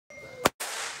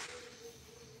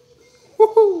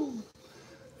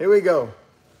Here we go.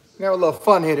 We have a little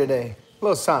fun here today. A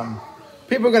little something.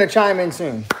 People are going to chime in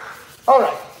soon. All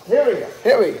right. Here we go.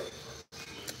 Here we go.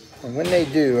 And when they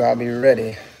do, I'll be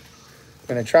ready. I'm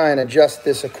going to try and adjust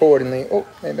this accordingly. Oh,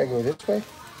 maybe I go this way.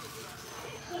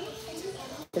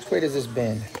 Which way does this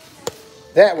bend?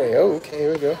 That way. Oh, okay.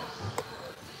 Here we go.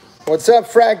 What's up,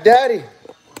 Frack Daddy?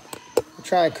 I'm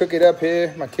trying to cook it up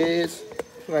here, my kids.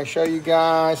 I'm going to show you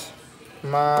guys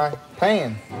my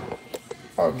pan.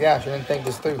 Oh, gosh. I didn't think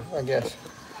this through, I guess.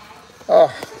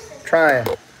 Oh, trying.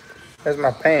 There's my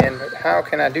pan, but how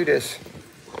can I do this?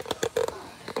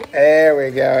 There we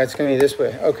go. It's going to be this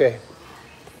way. Okay.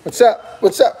 What's up?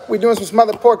 What's up? We're doing some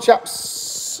smothered pork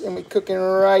chops, and we're cooking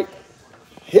right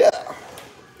here.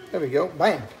 There we go.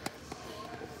 Bam.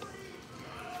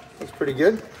 Looks pretty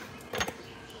good.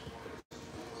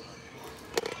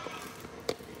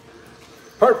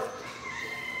 Perfect.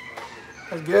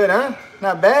 That's good, huh?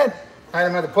 Not bad. All right,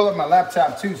 I'm going to pull up my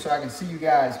laptop, too, so I can see you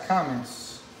guys'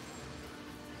 comments.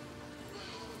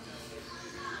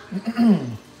 Here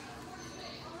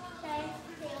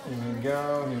we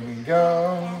go. Here we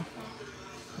go.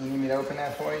 You need me to open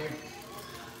that for you?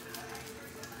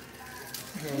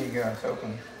 Here you go. It's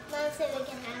open. Mom said we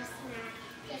can have snack.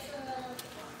 Just a little.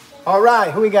 All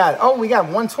right, who we got? Oh, we got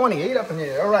 128 up in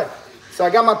here. All right. So I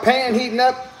got my pan heating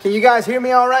up. Can you guys hear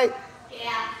me all right?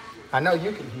 Yeah. I know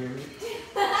you can hear me.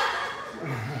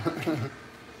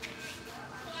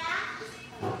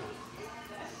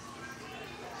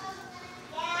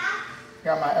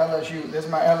 Got my LSU. This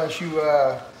is my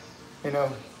LSU,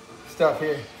 stuff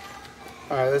here.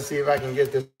 All right, let's see if I can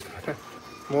get this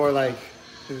more like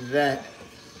that,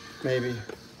 maybe,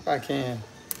 if I can.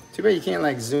 Too bad you can't,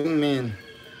 like, zoom in.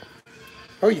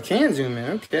 Oh, you can zoom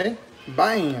in. Okay.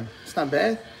 Bam. It's not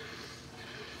bad.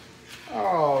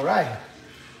 All right.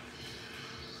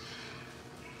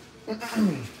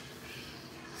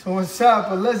 So what's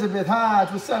up, Elizabeth Hodge?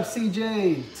 What's up,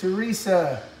 CJ,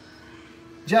 Teresa,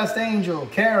 Just Angel,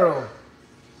 Carol,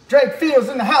 Drake Fields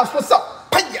in the house. What's up?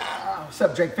 Hi-ya! What's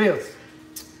up, Drake Fields?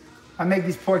 I make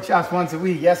these pork chops once a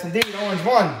week. Yes, indeed. Orange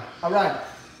one. All right.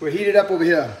 We're heated up over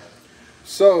here.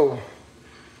 So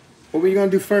what we're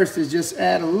going to do first is just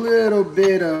add a little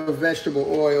bit of vegetable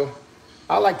oil.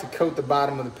 I like to coat the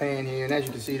bottom of the pan here. And as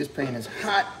you can see, this pan is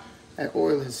hot. That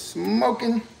oil is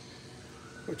smoking,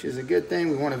 which is a good thing.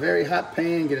 We want a very hot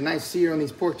pan, get a nice sear on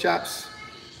these pork chops.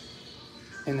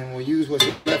 And then we'll use what's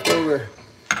left over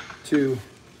to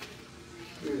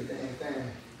do the dang thing.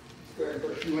 Let's go ahead and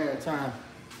put a few in at a time.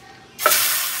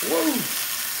 Whoa!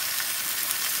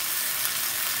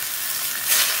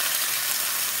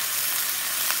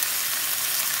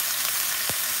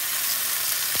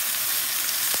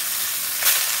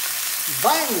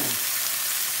 Bang!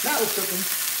 Now it's cooking.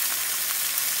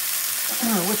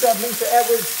 What's up, Lisa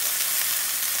Edwards?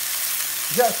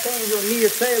 Just Angel, Nia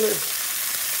Taylor.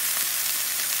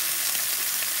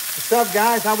 What's up,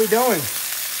 guys? How we doing?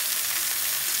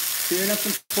 Searing up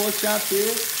some pork chops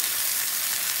here.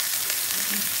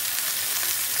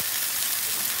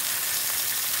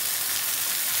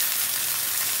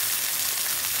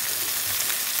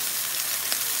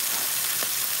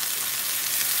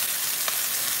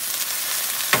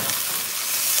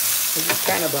 This is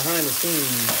kind of behind the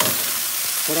scenes.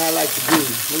 What I like to do,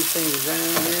 move things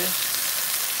around here,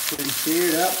 get them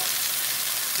seared up.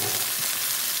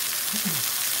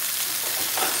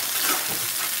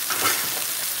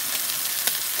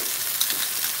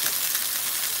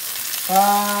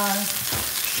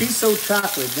 Shiso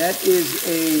chocolate. That is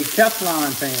a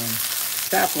Teflon pan.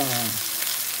 Teflon.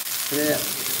 Yeah.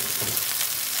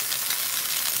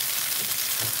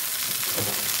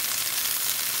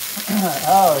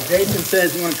 Oh, Jason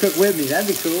says you want to cook with me. That'd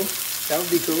be cool. That would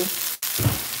be cool.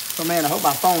 Oh man, I hope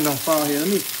my phone don't fall here.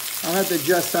 I'll have to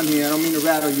adjust something here. I don't mean to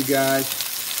rattle you guys.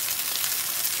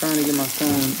 Trying to get my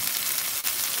phone.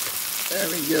 There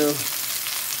we go.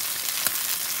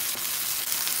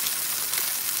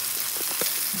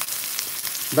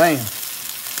 Bam.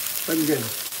 Looking good.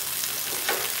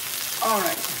 All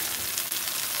right.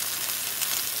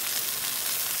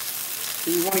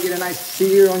 So you want to get a nice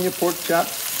sear on your pork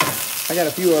chops. I got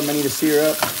a few of them I need to sear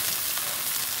up.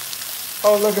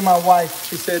 Oh, look at my wife.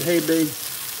 She said, hey, babe.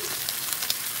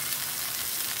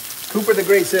 Cooper the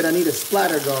Great said, I need a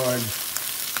splatter guard.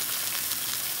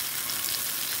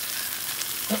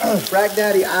 Frack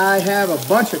Daddy, I have a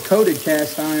bunch of coated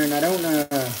cast iron. I don't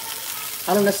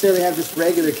necessarily have just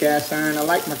regular cast iron. I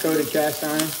like my coated cast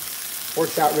iron.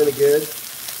 Works out really good.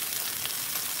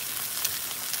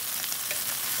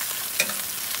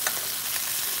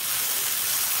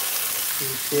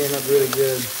 It's searing up really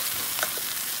good.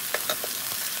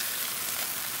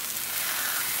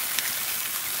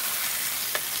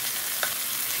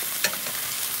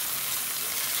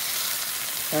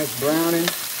 That's browning.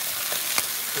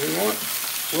 What we want.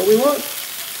 What we want.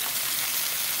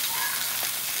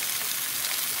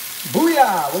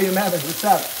 Booyah! William Evans, what's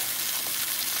up?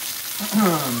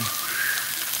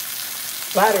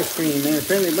 Splatter screen, man.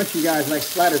 Apparently a bunch of you guys like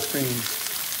splatter screens.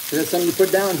 Is that something you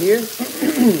put down here?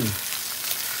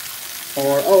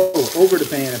 Or, oh, over the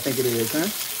pan, I think it is, huh?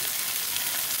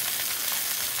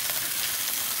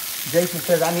 Jason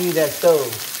says, I need that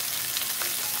stove.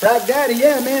 Black Daddy,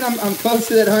 yeah, man, I'm close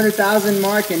to that 100,000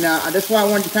 mark, and that's why I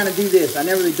wanted to kind of do this. I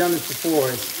never really done this before.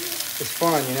 It's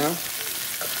fun, you know?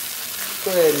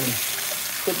 Go ahead and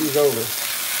put these over.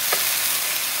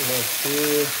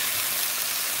 Here.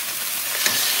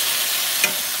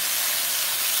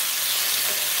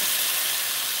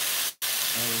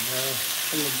 There we go.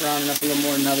 I'm going to brown it up a little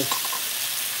more than others.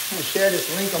 I'm going to share this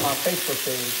link on my Facebook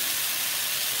page.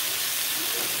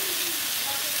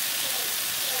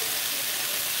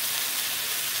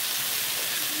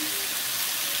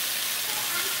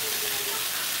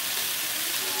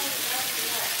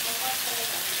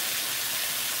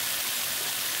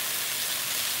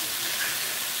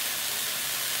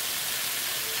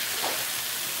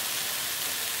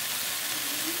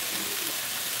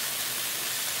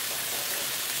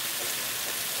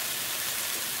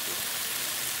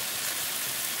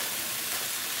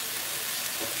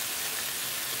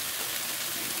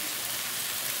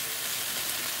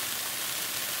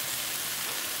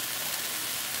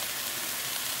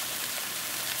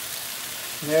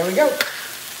 There we go. All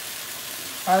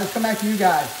right, let's come back to you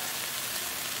guys.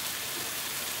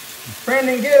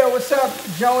 Brandon Gill, what's up?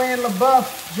 Joanne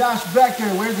LaBeouf, Josh Becker,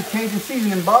 where's the Cajun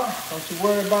seasoning, Bob? Don't you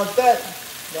worry about that.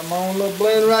 Got my own little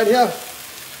blend right here.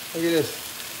 Look at this.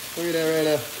 Look at that right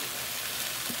there.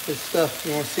 This stuff.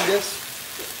 You want to see this?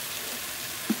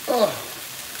 Oh.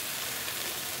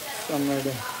 Something right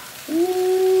there.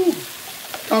 Ooh.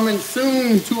 Coming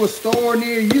soon to a store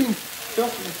near you.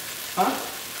 Huh?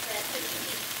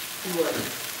 What?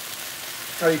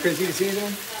 Oh, you couldn't see the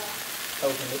seasoning?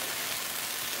 Open it.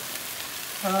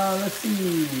 Let's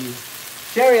see.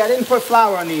 Jerry, I didn't put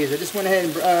flour on these. I just went ahead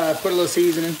and put a little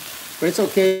seasoning. But it's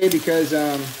okay because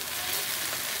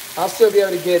I'll still be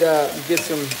able to get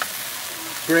some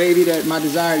gravy, my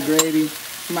desired gravy.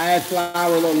 I might add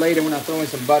flour a little later when I throw in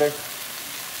some butter.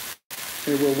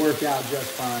 It will work out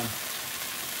just fine.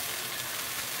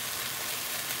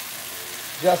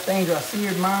 Just Angel, I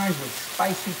seared mine with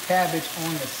spicy cabbage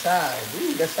on the side.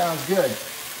 Ooh, that sounds good.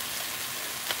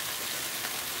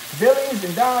 Billy's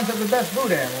and Don's have the best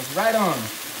boudin. Right on.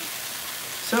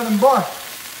 Southern boy.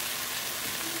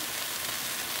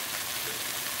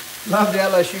 Love the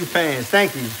LSU fans.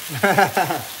 Thank you.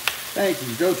 Thank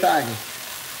you. Go Tigers.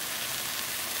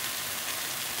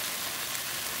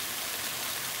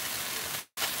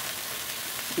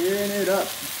 Tearing it up.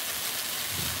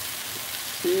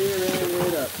 Tearing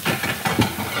it up.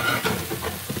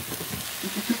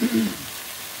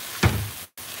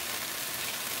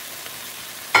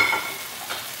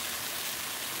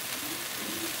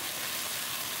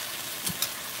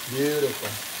 Beautiful.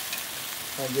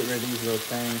 I'll get rid of these little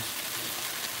things.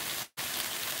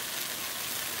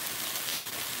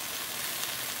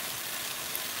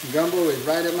 Gumbo is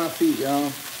right at my feet,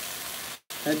 y'all.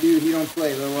 That dude, he don't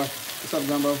play, little boy. What's up,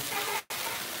 Gumbo?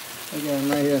 Look at him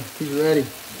right here. He's ready.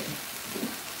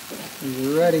 He's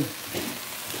ready.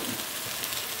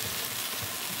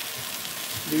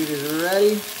 Dude is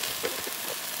ready.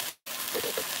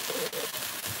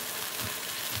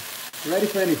 Ready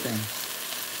for anything.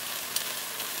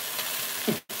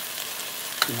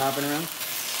 You hopping around?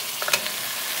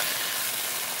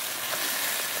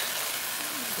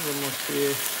 A little more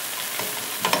spear.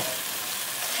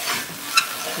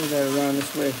 Move that around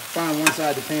this way. Find one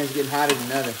side the pan's getting hotter than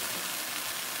the other.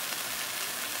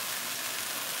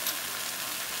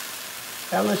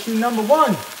 LSU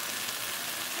 #1.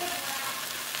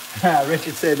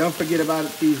 Richard said, don't forget about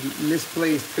these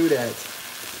misplaced Kudas.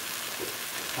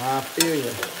 I feel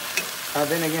you.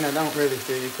 Then again, I don't really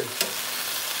feel you because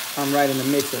I'm right in the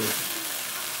mix of it.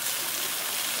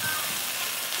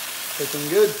 Looking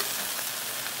good.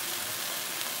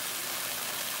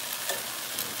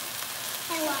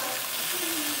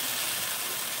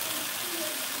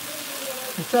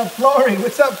 What's up, Flory?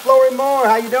 What's up, Flory Moore?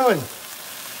 How you doing?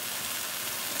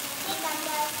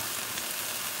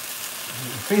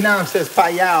 Phenom says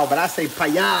payao, but I say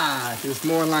paya. It's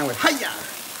more in line with hiya.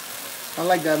 I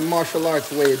like that martial arts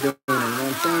way of doing it. You know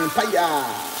what I'm saying? Paya.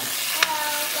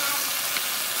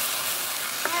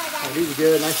 Oh, these are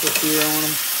good. Nice little sear on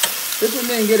them. This one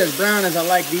didn't get as brown as I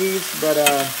like these, but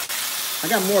I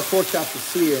got more pork chops to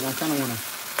sear, and I kind of want to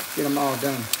get them all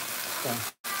done. So.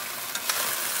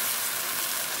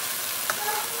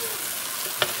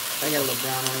 I got a little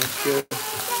brown on it. It's good.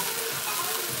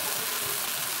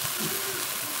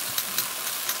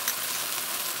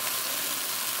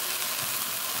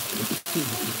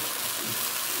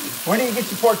 Where do you get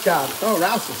your pork chops? Oh,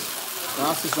 Rouse's.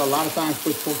 Rouse's a lot of times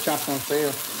puts pork chops on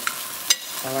sale.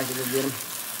 I like to go get them.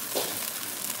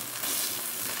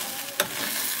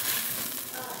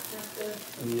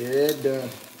 Yeah, it does.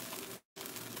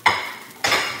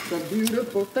 It's a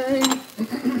beautiful thing.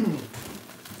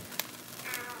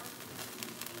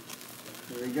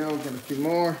 There we go. Got a few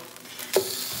more.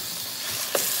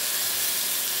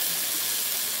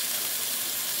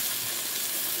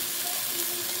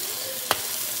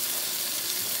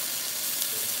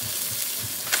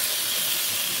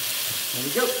 There we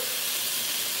go.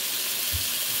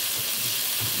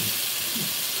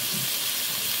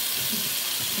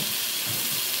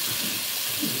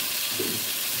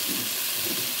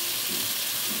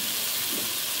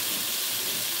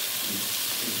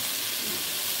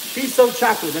 She's so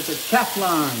chocolate. That's a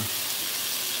Teflon.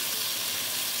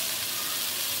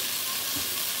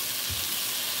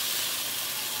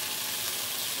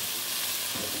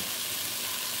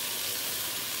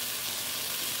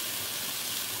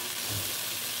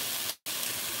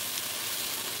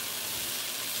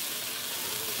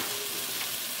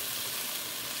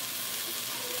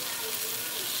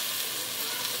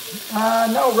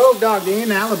 No, Road Dog. They're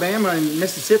in Alabama and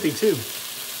Mississippi too.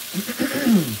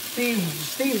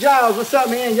 Steve Giles, what's up,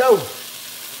 man? Yo.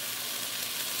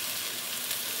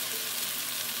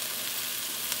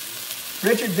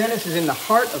 Richard Dennis is in the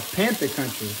heart of Panther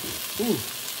country. Ooh.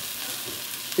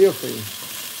 Feel free.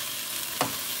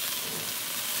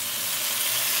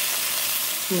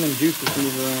 Some of them juices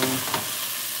move around.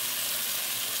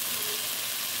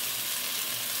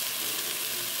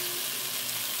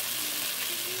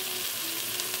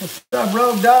 What's up,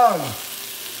 Road Dog?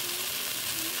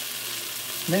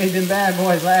 Made them bad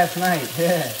boys last night.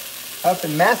 Yeah. Up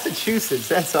in Massachusetts.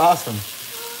 That's awesome.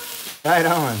 Right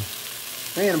on.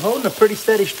 Man, I'm holding a pretty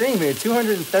steady stream here.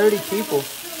 230 people. I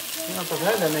don't know if I've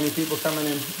had that many people coming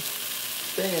in.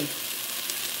 Staying.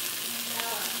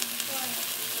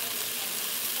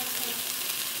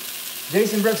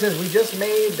 Jason Brooks says, we just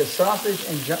made the sausage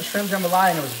and shrimp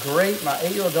jambalaya and it was great. My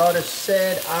 8-year-old daughter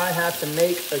said I have to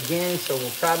make again, so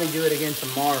we'll probably do it again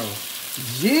tomorrow.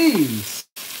 Jeez.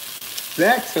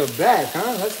 Back to back,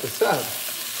 huh? That's what's up.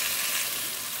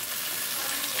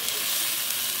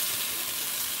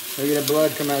 Look at the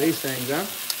blood come out of these things, huh?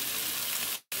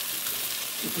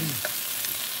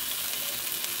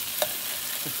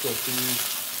 Let's go for these.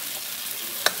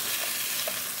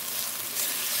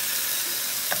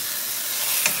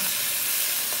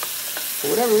 For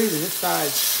whatever reason, this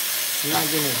side's not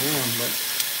getting as warm, but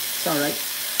it's all right.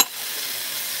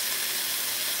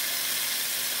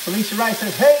 Felicia Wright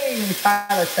says, hey, in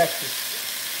Tyler, Texas.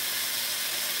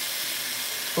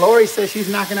 Lori says she's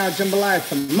knocking out jambalaya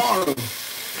tomorrow.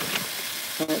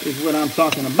 That is what I'm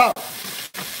talking about.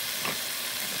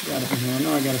 Got it in here. I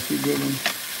know I got a few good ones.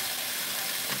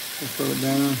 Let's throw it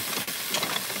down.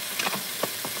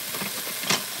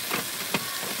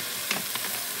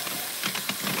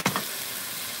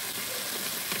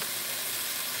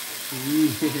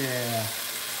 Yeah.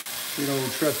 Good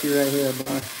old trusty right here,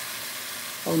 boy.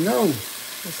 Oh no.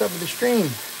 What's up with the stream?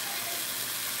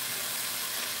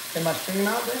 Is my stream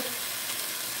out there?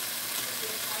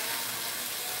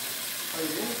 Oh, you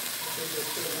did?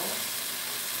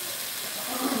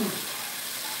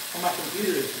 On my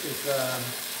computer, it's I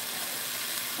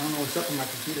don't know what's up on my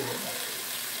computer.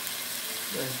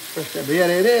 But yeah,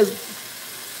 there it is.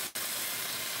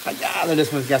 My God,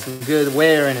 this one's got some good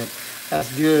wear in it. That's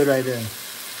good right there.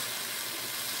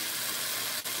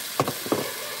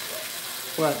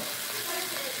 What?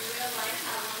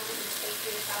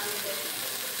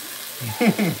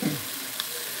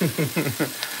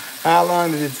 How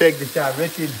long did it take to shop?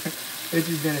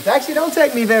 Richard's Dennis. Actually, don't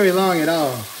take me very long at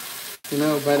all. You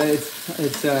know, but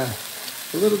it's a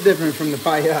little different from the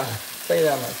paya. Say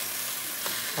that much.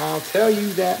 I'll tell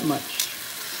you that much.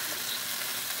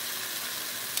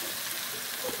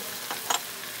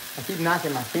 I keep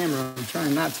knocking my camera. I'm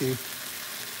trying not to.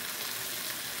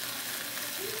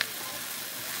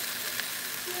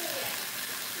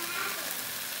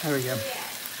 There we go.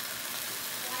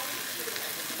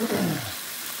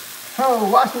 Oh,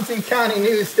 Washington County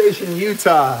News Station,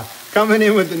 Utah. Coming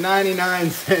in with the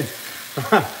 99 cents.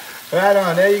 Right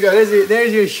on. There you go.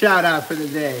 There's your shout out for the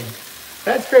day.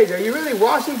 That's crazy. Are you really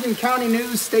Washington County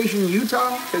News Station,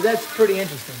 Utah? Because that's pretty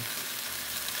interesting.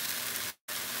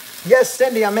 Yes,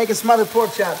 Cindy, I'm making smothered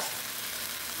pork chops.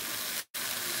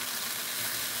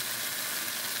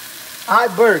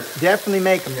 Bert, definitely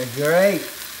make them. They're great.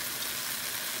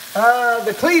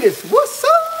 The Cletus, what's up?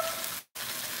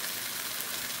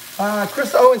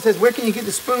 Chris Owen says, where can you get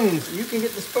the spoons? You can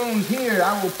get the spoons here.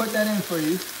 I will put that in for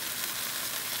you.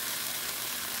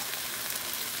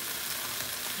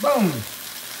 Boom.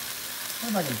 I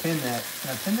wonder if I can pin that.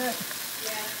 Can I pin that?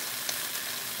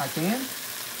 Yeah. I can?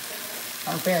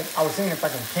 I was saying if I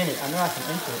can pin it. I know I can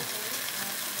enter it.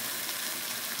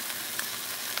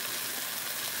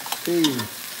 See,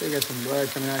 they got some blood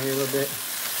coming out here a little bit.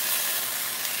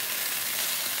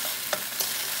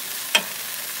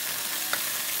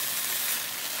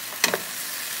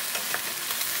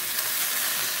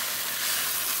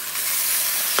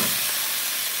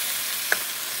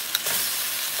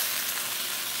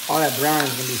 All that brown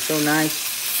is gonna be so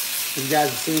nice. You guys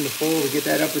have seen before, we get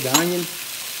that up with the onion.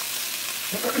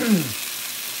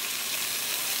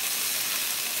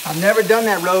 I've never done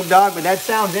that, Rogue Dog, but that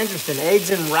sounds interesting. Eggs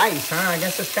and rice, huh? I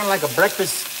guess it's kind of like a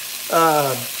breakfast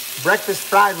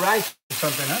fried rice or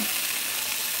something, huh?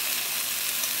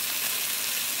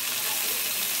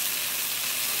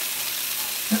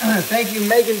 Thank you,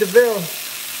 Megan DeVille.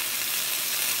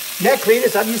 Yeah,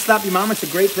 Cletus, I've used Sloppy Mama. It's a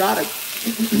great product.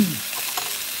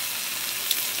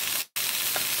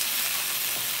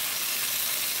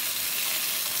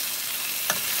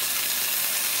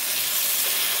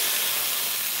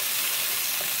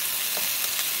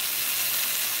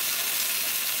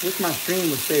 Wish my stream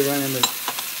would stay running, but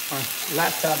my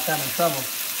laptop's having trouble.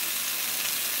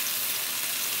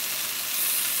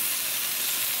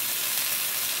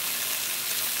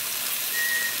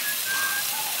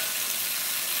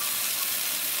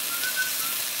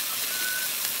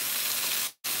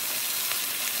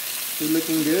 You're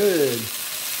looking good.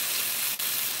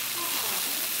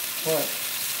 What?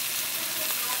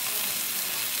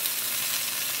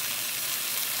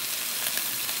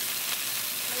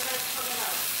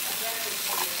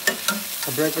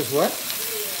 A breakfast what?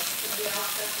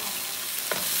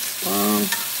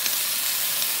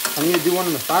 I need to do one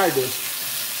in the fire dish.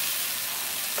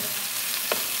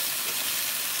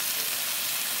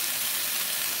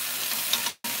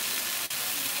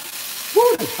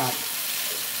 Woo, that's hot.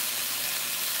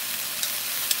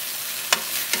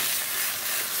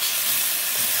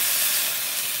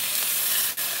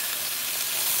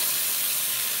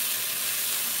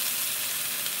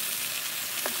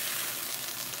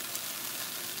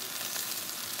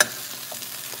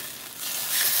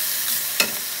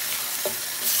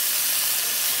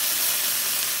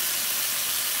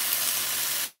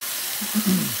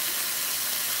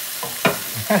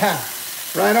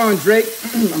 Right on, Drake.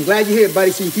 I'm glad you're here,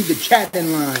 buddy, so you keep the chat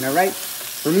in line, all right?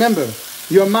 Remember,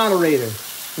 you're a moderator.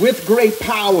 With great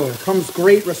power comes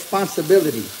great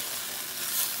responsibility.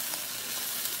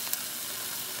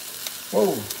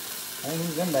 Whoa, I ain't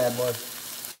use them bad boys.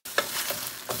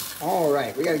 All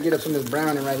right, we got to get up some of this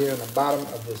browning right here on the bottom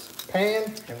of this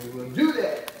pan, and we will do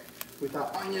that with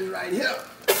our onions right here.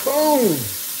 Boom.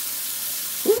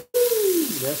 Woo-hoo.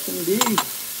 Yes, indeed.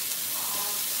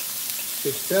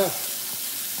 Good stuff.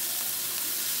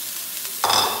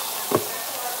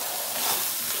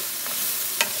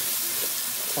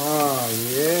 Oh,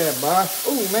 yeah, boss.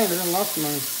 Oh, man, I done lost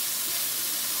mine.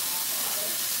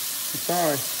 I'm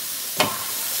sorry.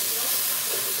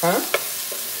 Huh?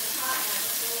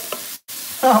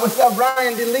 Oh, what's up,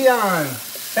 Ryan DeLeon?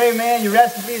 Hey, man, your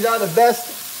recipes are the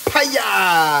best.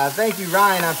 Hiya! Thank you,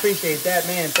 Ryan. I appreciate that,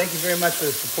 man. Thank you very much for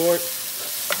the support.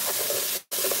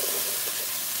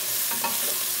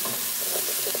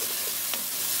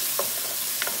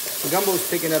 The gumbo's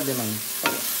picking up them onions.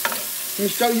 Let me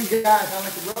show you guys how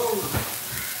much it rolls.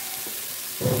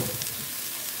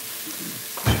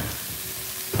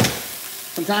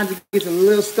 Sometimes it gets a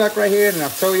little stuck right here, and I'll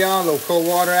show y'all a little cold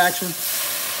water action.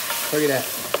 Look at that.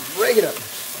 Break it up.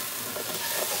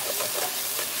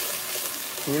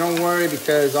 And you don't worry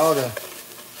because all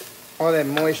that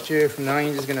moisture from the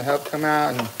onions is gonna help come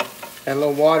out, and that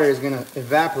little water is gonna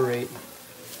evaporate.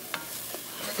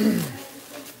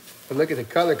 But look at the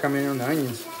color coming in on the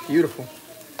onions. Beautiful.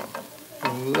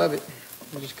 I love it.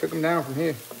 I just cook them down from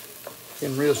here.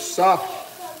 Getting real soft.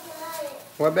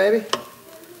 What, baby?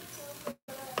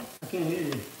 I can't hear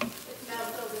you.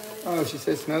 Oh, she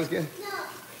said it smells good?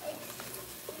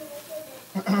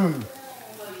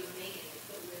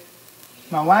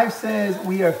 My wife says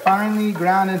we are finally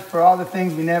grounded for all the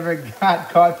things we never got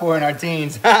caught for in our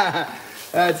teens.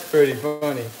 That's pretty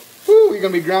funny. Woo, we're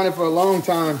going to be grounded for a long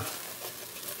time.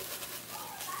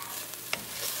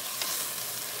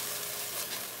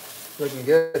 Looking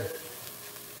good.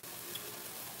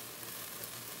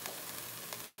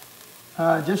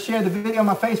 Just shared the video on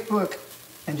my Facebook,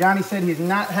 and Johnny said he's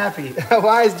not happy.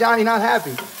 Why is Johnny not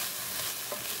happy?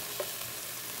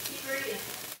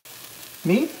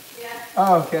 Me? Yeah.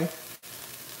 Oh, okay.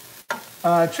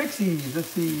 Trixie, let's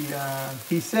see.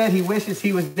 He said he wishes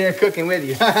he was there cooking with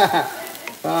you.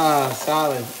 Ah,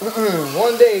 solid.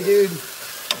 One day, dude.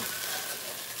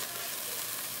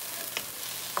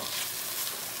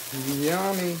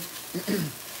 Yummy.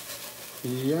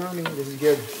 Yummy. This is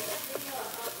good.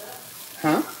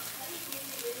 Huh?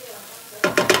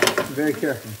 Very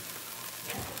careful.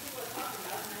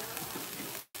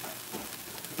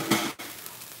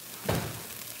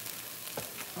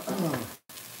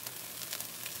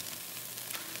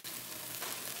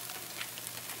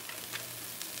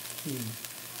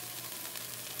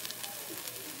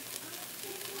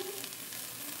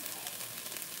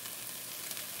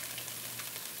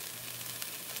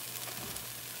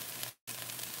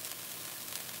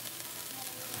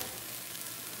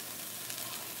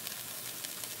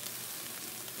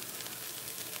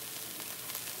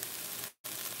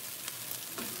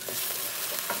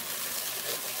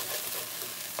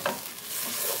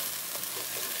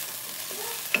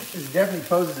 This definitely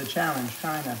poses a challenge,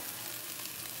 trying to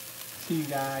see you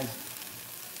guys.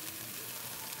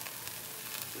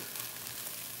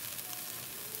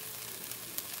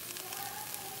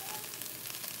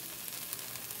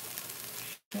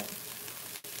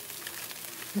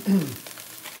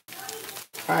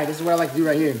 All right, this is what I like to do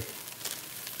right here.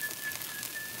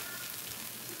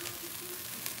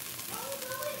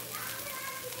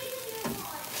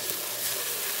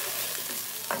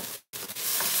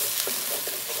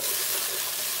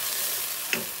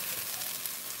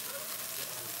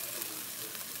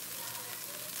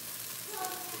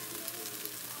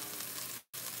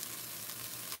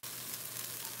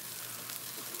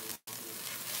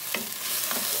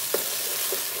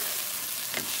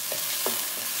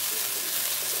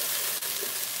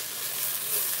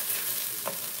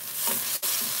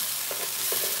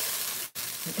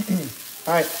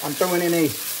 All right, I'm throwing in a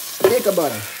stick of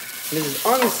butter. And this is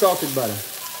unsalted butter.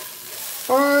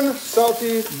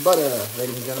 Unsalted butter,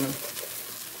 ladies and gentlemen.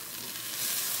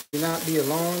 Do not be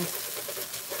alarmed.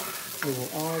 It will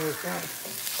all work out.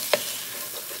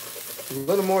 It's a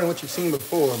little more than what you've seen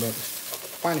before, but I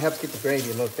find it helps get the gravy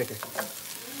a little thicker.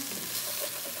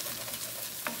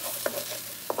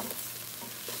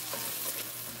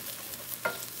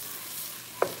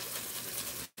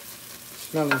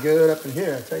 Smelling good up in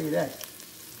here, I'll tell you that.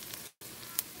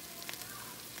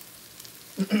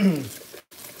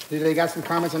 Do they got some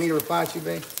comments I need to reply to,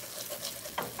 babe?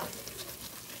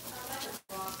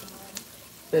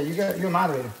 Yeah, you're a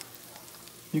moderator.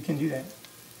 You can do that.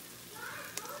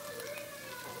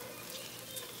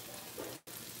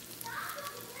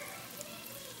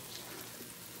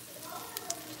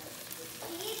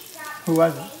 Who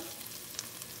was it?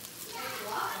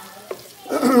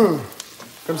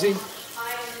 Come see.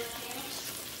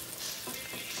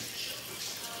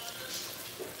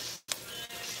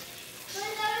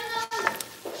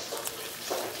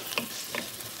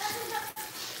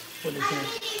 What is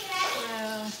it?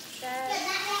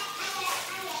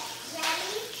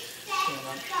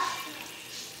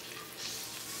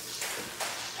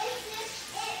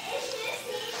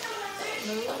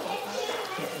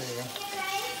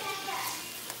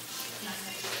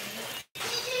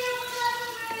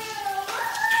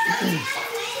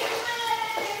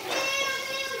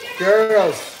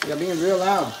 Girls, you're being real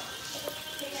loud.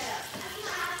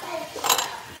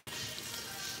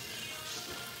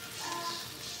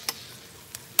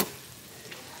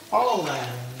 Oh, man.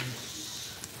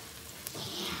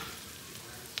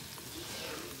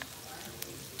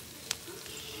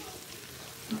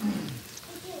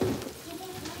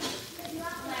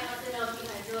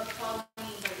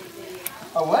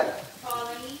 A what?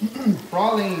 Praline.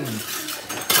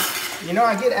 Praline. You know,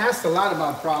 I get asked a lot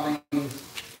about praline,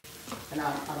 and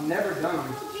I've never done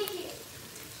them.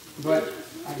 But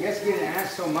I guess getting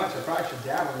asked so much, I probably should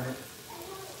dabble in it.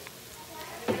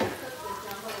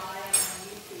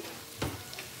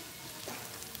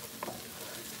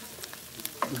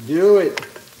 Do it.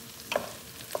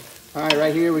 All right,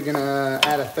 right here, we're gonna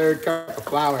add a 1/3 cup of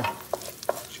flour.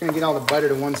 Just gonna get all the butter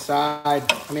to one side.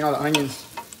 I mean, all the onions.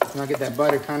 And I'll get that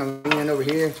butter kind of leaning over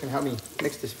here. It's gonna help me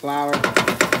mix this flour.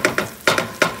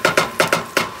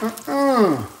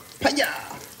 Hi-ya!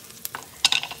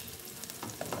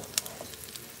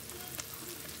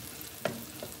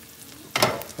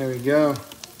 There we go.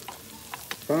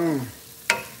 Boom.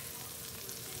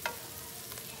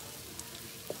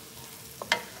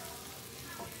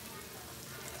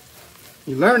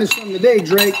 You learning something today,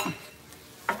 Drake.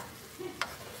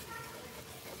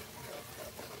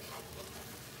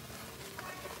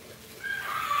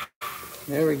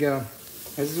 There we go.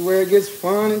 This is where it gets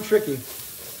fun and tricky.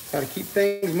 Got to keep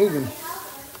things moving.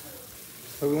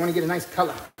 But we want to get a nice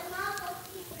color.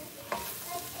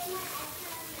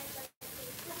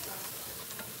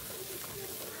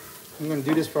 I'm going to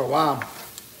do this for a while.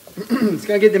 It's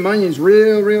going to get them onions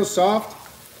real soft.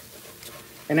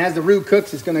 And as the roux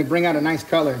cooks, it's going to bring out a nice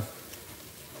color.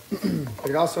 But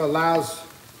it also allows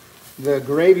the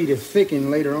gravy to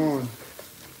thicken later on.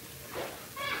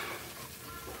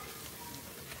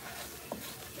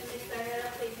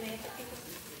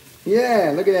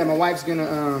 Yeah, look at that. My wife's going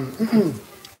to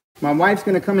my wife's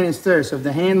going to come in and stir. So if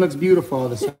the hand looks beautiful all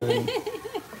of a sudden.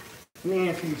 Let me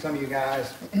answer you some of you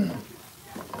guys.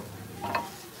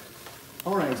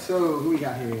 All right, so who we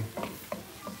got here?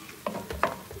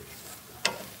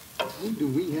 Who do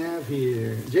we have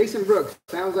here? Jason Brooks.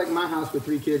 Sounds like my house with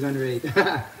 3 kids under 8.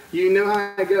 You know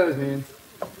how it goes, man.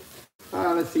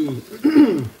 Let's see.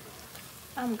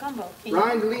 Gumbo.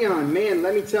 Ryan Leon, man,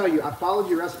 let me tell you, I followed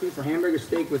your recipe for hamburger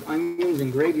steak with onions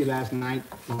and gravy last night.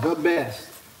 The best.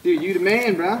 Dude, you the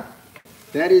man, bro.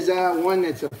 That is one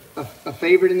that's a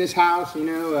favorite in this house. You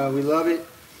know, we love it.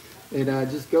 It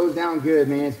just goes down good,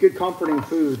 man. It's good, comforting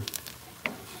food.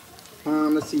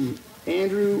 Let's see.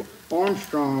 Andrew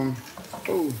Armstrong.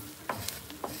 Oh.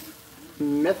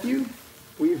 Matthew.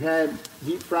 We've had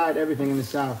deep fried everything in the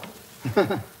South.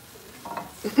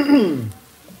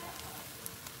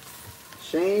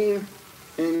 Shane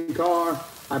and Carr.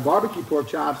 I barbecue pork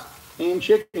chops and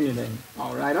chicken today.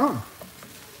 All right on.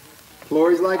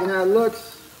 Lori's liking how it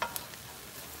looks.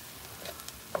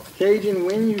 Cajun,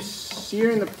 when you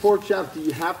searing the pork chops, do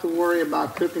you have to worry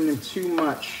about cooking them too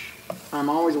much? I'm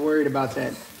always worried about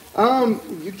that.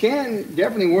 You can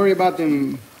definitely worry about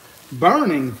them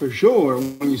burning for sure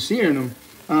when you're searing them.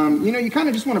 You know, you kind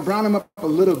of just want to brown them up a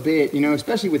little bit, you know,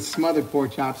 especially with smothered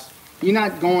pork chops. You're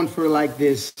not going for like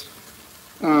this,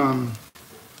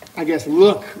 I guess,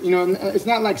 look. You know, it's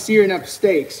not like searing up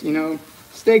steaks, you know.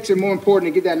 Steaks are more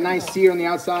important to get that nice sear on the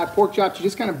outside. Pork chops, you're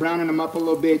just kind of browning them up a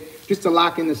little bit just to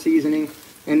lock in the seasoning.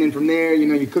 And then from there, you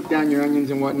know, you cook down your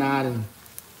onions and whatnot, and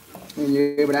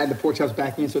you're able to add the pork chops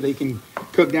back in so they can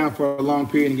cook down for a long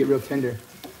period and get real tender.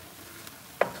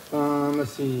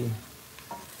 Let's see.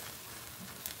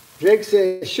 Jake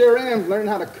says, sure am. Learn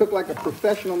how to cook like a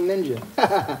professional ninja.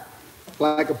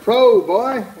 Like a pro,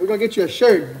 boy. We're going to get you a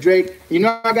shirt, Drake. You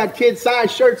know I got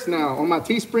kid-size shirts now on my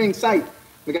Teespring site.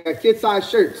 We got kid-size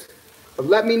shirts. But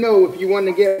let me know if you want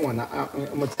to get one. I'm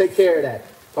going to take care of that.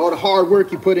 All the hard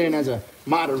work you put in as a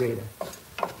moderator.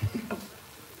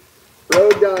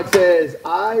 Road Dog says,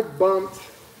 I bumped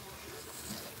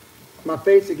my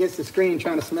face against the screen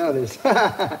trying to smell this.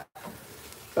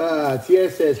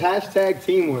 Tia says, hashtag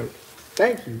teamwork.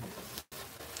 Thank you.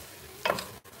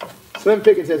 Slim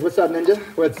Pickens says, what's up, Ninja?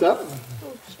 What's up?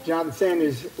 Jonathan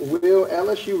Sanders, will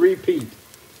LSU repeat?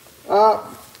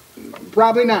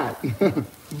 Probably not.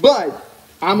 But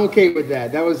I'm okay with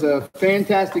that. That was a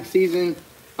fantastic season.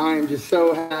 I am just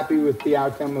so happy with the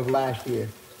outcome of last year.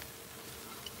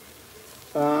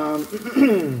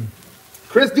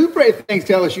 Chris Dupre thinks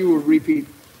LSU will repeat.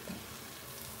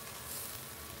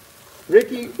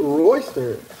 Ricky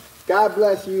Royster, God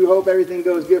bless you. Hope everything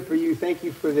goes good for you. Thank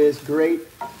you for this. Great.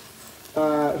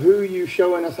 Who you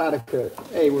showing us how to cook.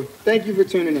 Hey, well, thank you for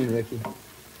tuning in, Ricky.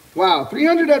 Wow,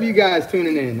 300 of you guys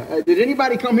tuning in. Did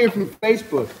anybody come here from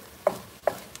Facebook?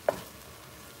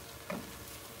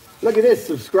 Look at this.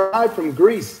 Subscribe from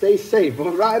Greece. Stay safe.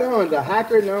 Well, right on. The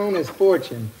hacker known as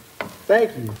Fortune.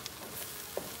 Thank you.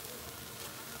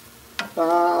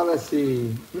 Let's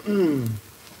see.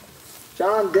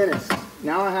 John Dennis.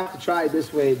 Now I have to try it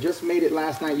this way. Just made it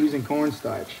last night using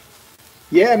cornstarch.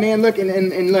 Yeah, man. Look,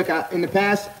 and look, in the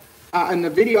past, in the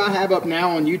video I have up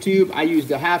now on YouTube, I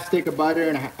used a half stick of butter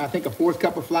and I think a 1/4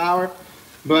 cup of flour.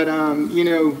 But, you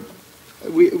know,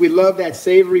 we love that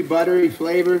savory, buttery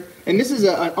flavor. And this is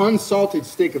an unsalted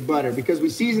stick of butter because we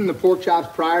seasoned the pork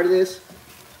chops prior to this.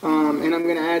 And I'm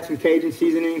going to add some Cajun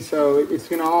seasoning, so it's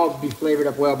going to all be flavored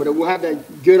up well. But it will have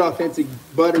that good, authentic,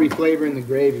 buttery flavor in the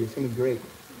gravy. It's going to be great.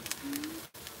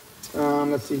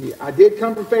 Let's see. I did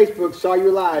come from Facebook, saw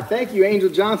you live. Thank you, Angel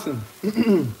Johnson.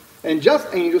 And Just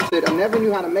Angel said, I never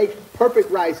knew how to make perfect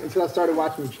rice until I started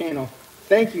watching your channel.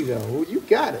 Thank you, though. Well, you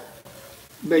got it.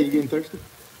 Babe, you getting thirsty?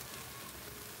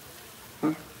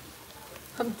 Huh?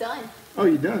 I'm done. Oh,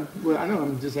 you done? Well, I know.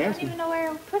 I'm just asking. I don't even know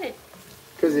where to put it.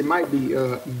 Because it might be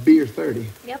beer 30.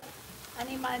 Yep. I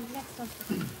need my next one.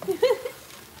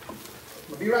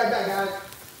 We'll be right back, guys.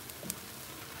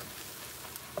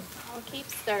 I'll keep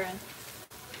stirring.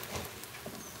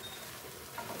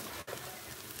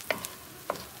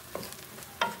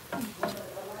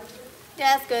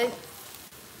 Yeah, that's good.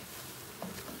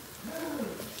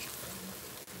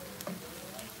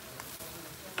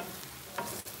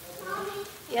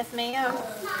 Yes, ma'am.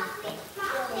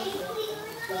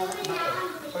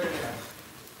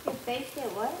 Your face did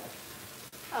what?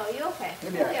 Oh, you okay?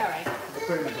 Maybe You'll be all right. I'll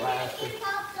put it in the glass.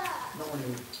 No one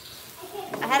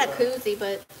I had a koozie,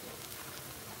 but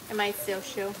it might still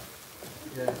show.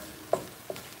 Yeah.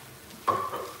 I'm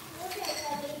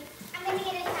gonna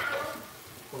get a towel.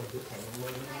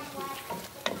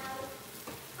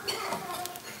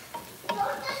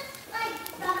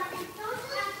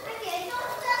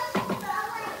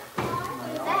 What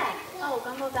is that? Oh,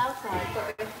 Gumbo's outside.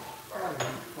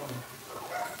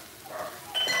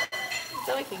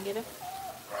 So we can get him.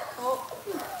 Oh,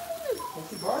 What's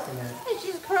he barking at? and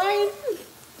she's crying.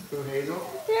 Who, Hazel?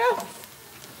 Yeah.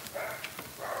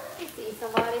 You see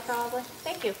somebody probably.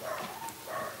 Thank you.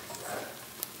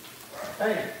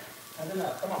 Hey, that's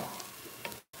enough. Come on.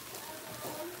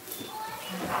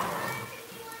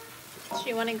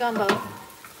 She wanted Gumbo.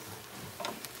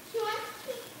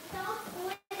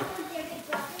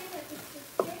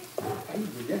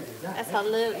 That's her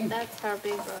little. That's her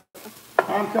big brother.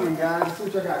 I'm coming, guys. Let's see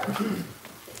what I got.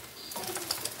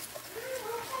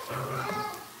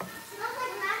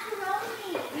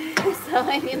 So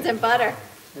onions and butter.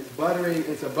 It's buttery.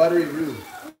 It's a buttery roux.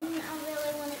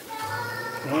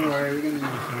 Don't worry, we're gonna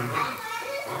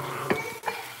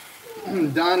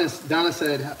use some. Donna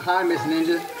said, "Hi, Miss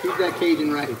Ninja. Keep that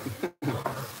Cajun right."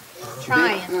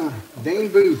 Trying. Dane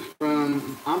Booth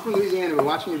I'm from Louisiana, but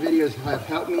watching your videos have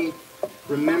helped me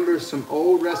remember some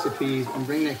old recipes and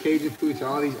bring that Cajun food to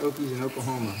all these Okies in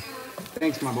Oklahoma.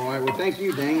 Thanks, my boy. Well, thank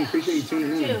you, Dane. Appreciate you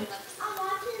tuning in.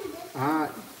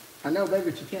 I know, baby,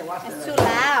 but you can't watch that. It's too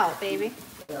loud, baby.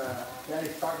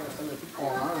 Daddy's talking to some of the people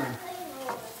online.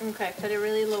 Okay, put it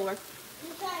really lower.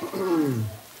 Do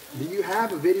you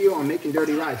have a video on making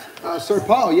dirty rice? Sir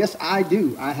Paul, yes, I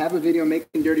do. I have a video on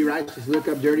making dirty rice. Just look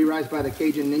up Dirty Rice by the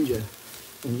Cajun Ninja,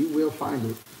 and you will find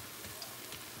it.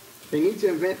 They need to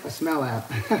invent a smell app.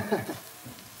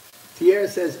 Tierra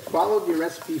says, followed your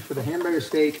recipe for the hamburger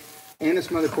steak and the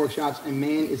smothered pork chops, and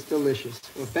man, it's delicious.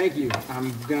 Well, thank you.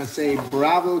 I'm going to say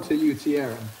bravo to you,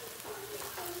 Tierra.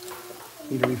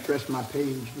 Need to refresh my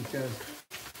page because...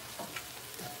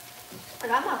 I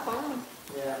got my phone.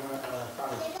 Yeah,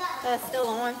 probably. That's still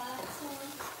on.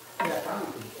 Yeah,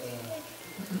 probably.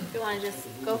 If you want to just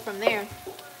go from there.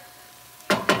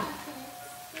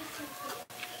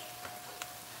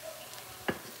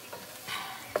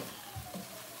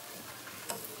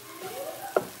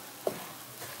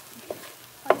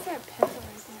 Why is there a pencil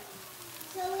right there?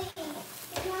 Zoe,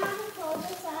 if you want to fold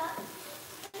this up.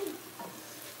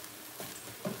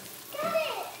 Got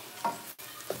it!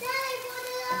 Dad, I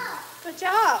folded it up! Good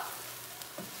job.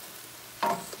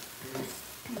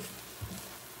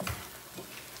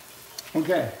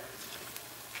 Okay.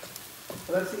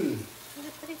 So let's see.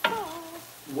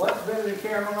 What's better than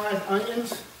caramelized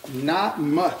onions? Not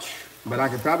much, but I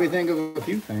could probably think of a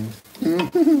few things.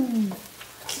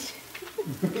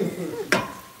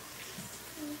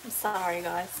 I'm sorry,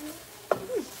 guys.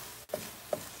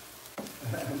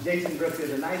 Jason Brooks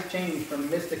is a nice change from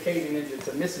Mr. Cajun Ninja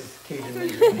to Mrs. Cajun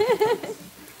Ninja.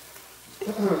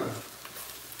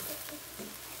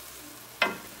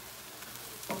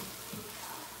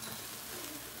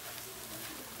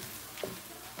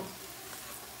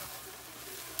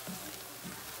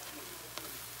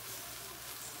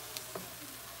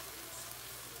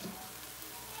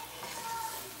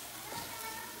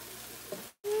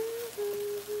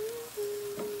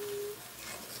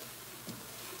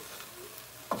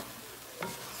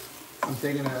 I'm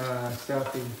taking a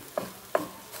selfie.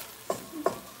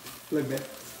 Look, babe.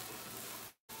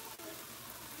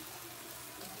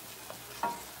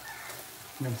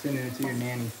 And I'm sending it to your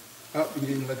nanny. Oh, you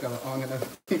didn't look up long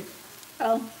enough.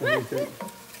 Oh. That's it.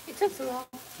 It took so long.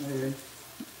 There you go.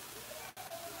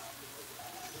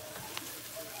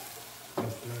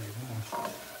 That's very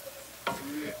nice.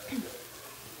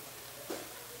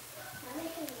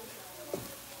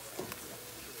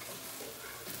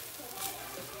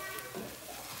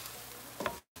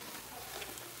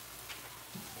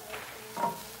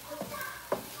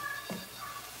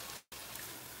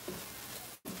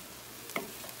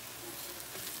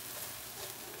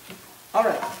 All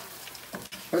right.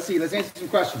 Let's see. Let's answer some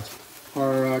questions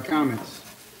or comments.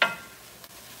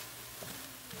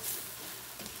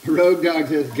 Rogue Dog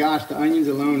says, gosh, the onions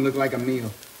alone look like a meal.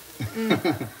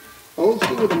 Old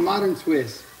school with a modern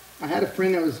twist. I had a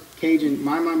friend that was Cajun.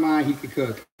 My, he could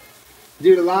cook.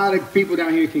 Dude, a lot of people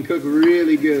down here can cook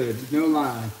really good. No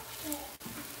lie.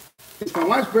 It's my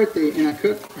wife's birthday, and I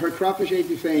cooked her crawfish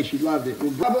etouffee. She loved it.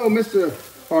 Well, bravo, Mr.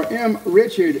 or M.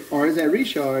 Richard, or is that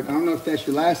Richard? I don't know if that's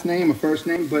your last name or first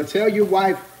name, but tell your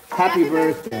wife happy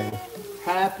birthday.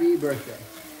 Happy birthday.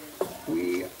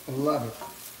 We love it.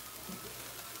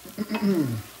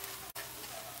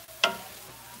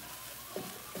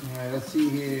 All right, let's see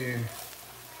here.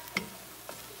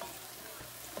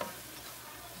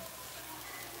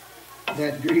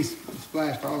 That grease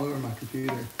splashed all over my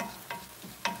computer.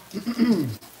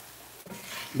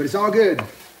 But it's all good.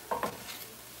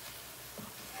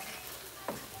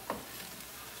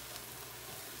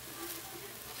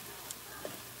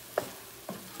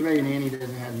 Too bad your nanny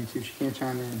doesn't have YouTube. She can't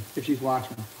chime in if she's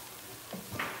watching.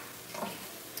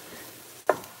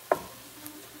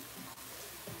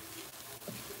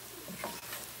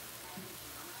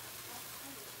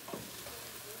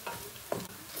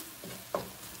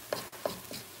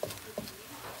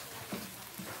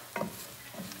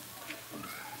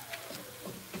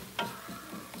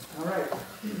 All right.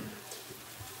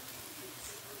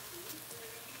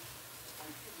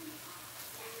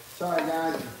 Sorry,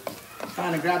 guys.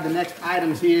 Trying to grab the next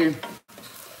items here.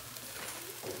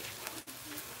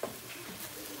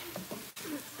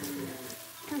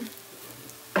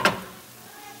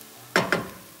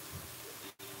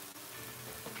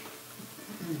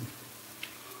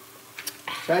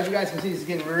 So as you guys can see, it's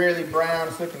getting really brown.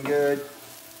 It's looking good.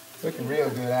 Looking real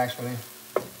good, actually.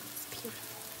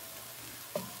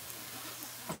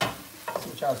 See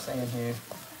what y'all saying here.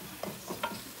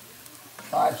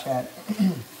 Live chat.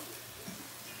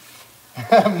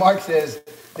 Mark says,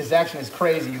 this action is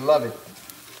crazy. Love it.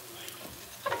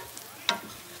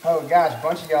 Oh gosh, a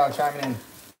bunch of y'all chiming in.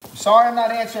 I'm sorry I'm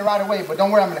not answering right away, but don't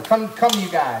worry, I'm gonna come to you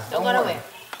guys. Don't go nowhere.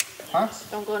 Huh?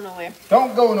 Don't go nowhere.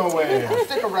 Don't go nowhere.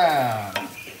 Stick around.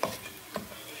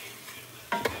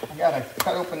 I gotta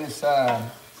cut open this,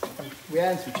 we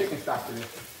added some chicken stock to this.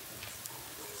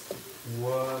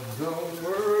 What the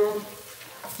world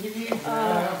needs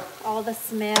now. All the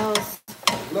smells.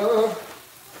 Love,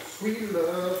 sweet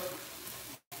love.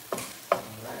 All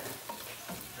right,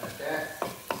 like that.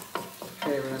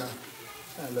 Okay, we're gonna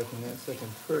start looking at it. It's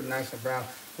looking pretty nice and brown.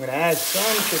 I'm gonna add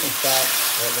some chicken stock.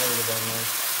 Right there, we go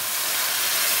nice.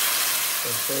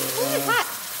 It's hot.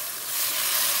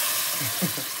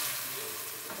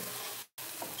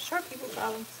 Short people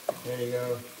problems. There you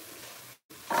go.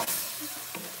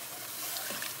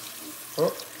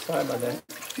 Oh, sorry about that.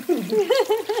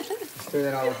 Stir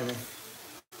that all up in there.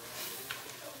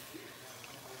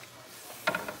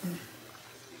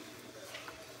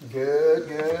 Good,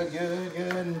 good, good,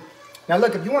 good. Now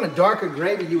look, if you want a darker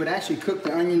gravy, you would actually cook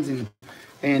the onions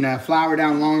and flour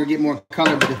down longer, get more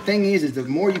color. But the thing is the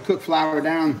more you cook flour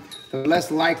down, the less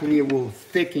likely it will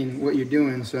thicken what you're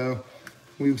doing. So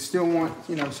we still want,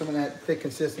 you know, some of that thick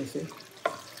consistency.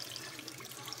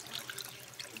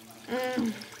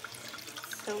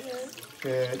 So good.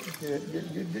 Good, good, good,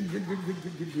 good, good, good, good, good,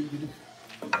 good, good, good, good.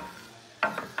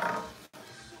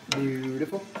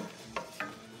 Beautiful.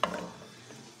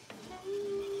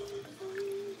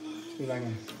 See if I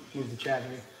can move the chat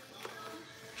here.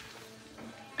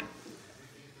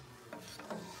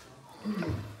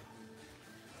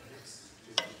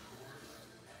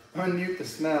 Unmute the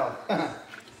smell.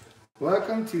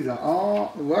 Welcome to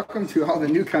all the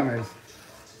newcomers.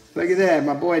 Look at that,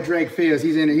 my boy Drake Fields.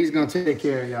 He's in it. He's gonna take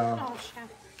care of y'all. Oh, shit.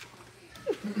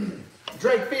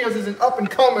 Drake Fields is an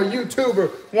up-and-comer YouTuber.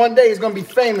 One day he's gonna be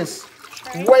famous,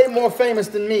 way more famous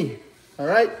than me. All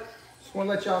right? Just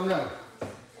wanna let y'all know.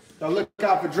 Y'all look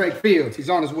out for Drake Fields. He's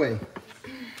on his way.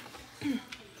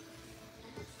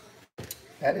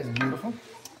 That is beautiful.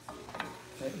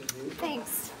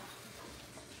 Thanks.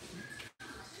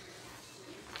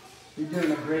 You're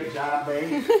doing a great job,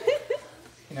 babe.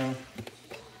 You know,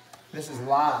 this is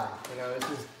live. You know,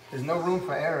 there's no room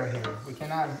for error here. We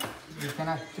cannot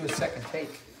do a second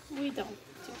take. We don't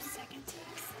do second takes.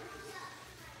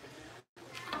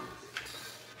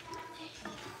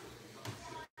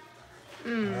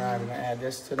 All right, we're gonna add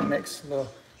this to the mix.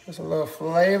 Just a little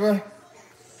flavor.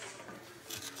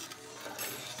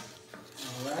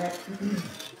 All right.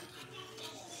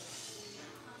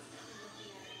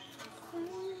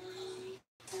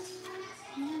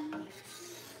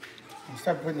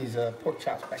 Start putting these pork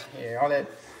chops back in here. All that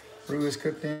roux is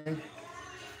cooked in.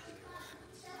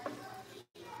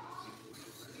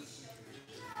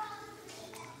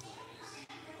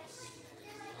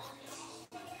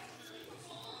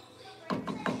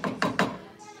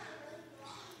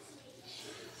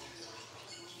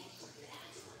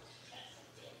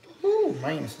 Ooh,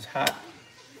 man, this is hot.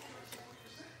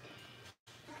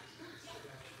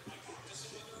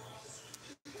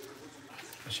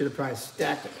 I should have probably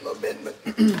stacked it a little bit, but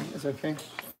it's okay.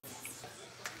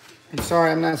 I'm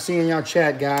sorry I'm not seeing y'all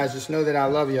chat, guys. Just know that I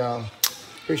love y'all.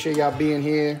 Appreciate y'all being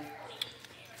here.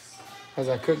 as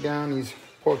I cook down these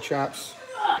pork chops.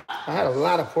 I had a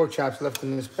lot of pork chops left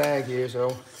in this bag here,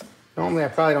 so normally I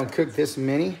probably don't cook this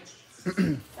many.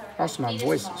 Also, my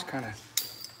voice is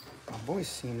my voice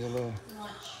seems a little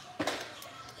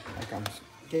like I'm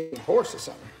getting hoarse or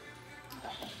something.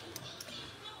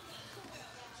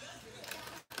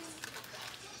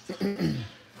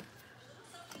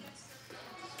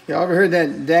 Y'all ever heard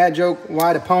that dad joke,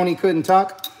 why the pony couldn't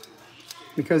talk?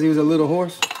 Because he was a little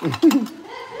horse.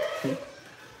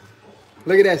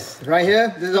 Look at this, right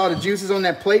here. This is all the juices on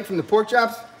that plate from the pork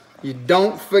chops. You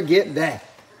don't forget that.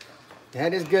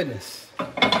 That is goodness.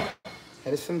 That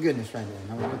is some goodness right there.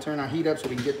 Now we're gonna turn our heat up so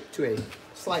we can get to a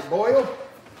slight boil.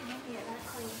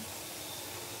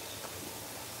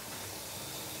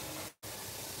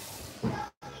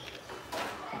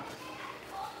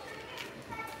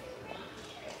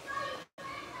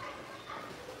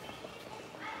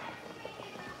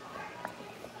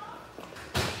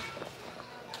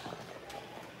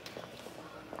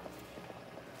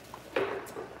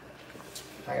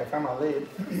 I gotta find my lid.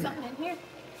 Something in here?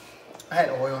 I had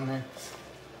oil in there.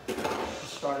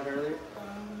 Started earlier.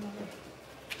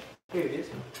 Here it is.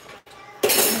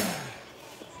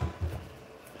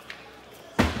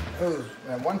 Oh,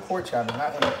 that one pork chop is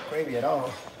not in the gravy at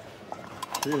all.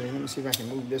 Really, let me see if I can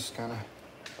move this kind of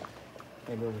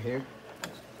maybe over here.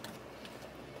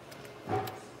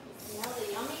 Smell the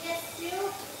yumminess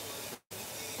too?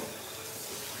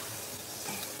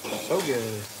 So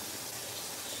good.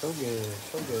 So good,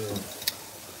 so good.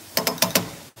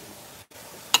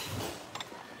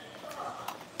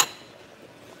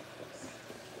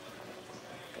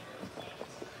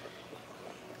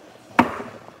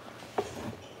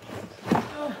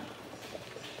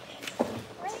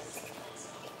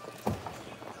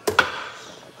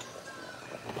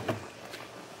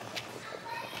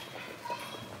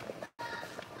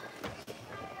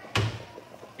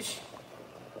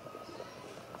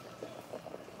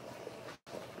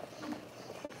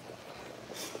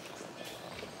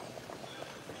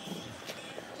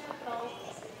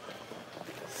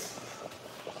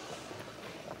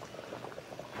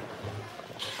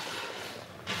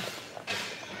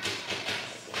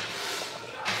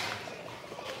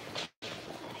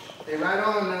 Hey, right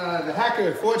on the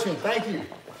hacker, Fortune, thank you.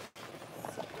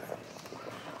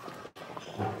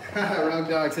 Rogue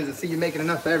Dog says, I see you making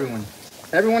enough for everyone.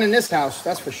 Everyone in this house,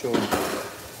 that's for sure.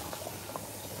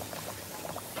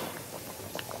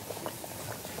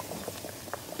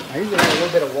 I usually have a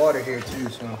little bit of water here too,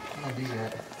 so I'm gonna do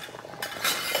that.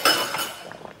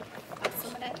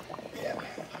 Some of that. Yeah.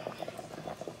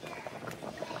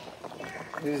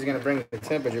 This is gonna bring the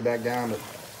temperature back down, but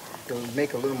it'll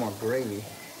make a little more gravy.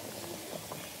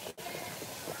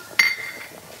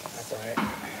 That's all right.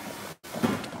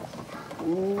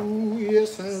 Ooh,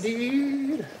 yes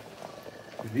indeed.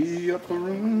 The upper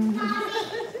room.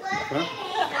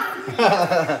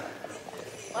 Huh?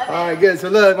 All right, good. So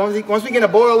look, once we get a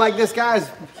boil like this, guys,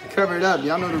 cover it up.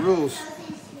 Y'all know the rules.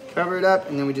 Cover it up,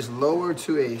 and then we just lower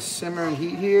to a simmering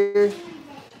heat here.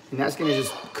 And that's gonna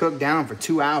just cook down for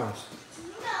 2 hours.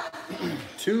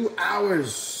 2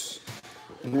 hours.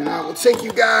 And then I will take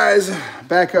you guys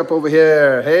back up over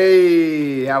here.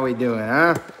 Hey, how we doing,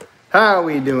 huh? How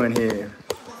we doing here?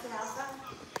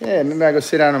 Yeah, maybe I go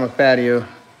sit out on my patio.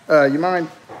 You mind?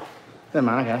 Never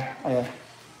mind, I got it. I got it.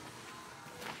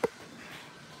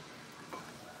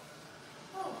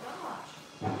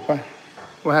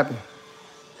 What happened?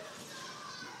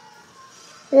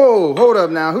 Whoa, hold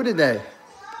up now. Who did that?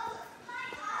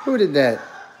 Who did that?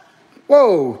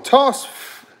 Whoa, toss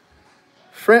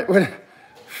Friendber?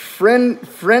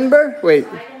 Wait,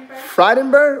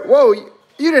 Freidenberg? Whoa, you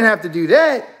didn't have to do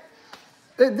that.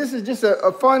 This is just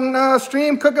a fun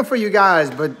stream cooking for you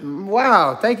guys, but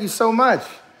wow, thank you so much.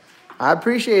 I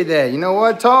appreciate that. You know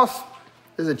what, Toss?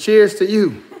 There's a cheers to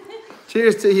you.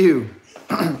 Cheers to you.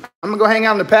 I'm gonna go hang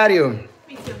out on the patio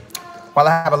while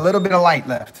I have a little bit of light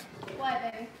left. What,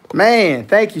 baby? Man,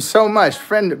 thank you so much,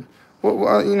 friend.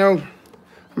 Well, you know,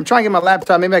 I'm trying to get my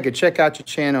laptop. Maybe I could check out your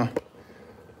channel.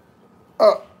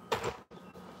 Oh,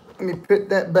 let me put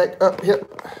that back up here.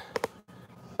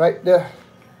 Right there.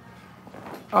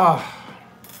 Oh.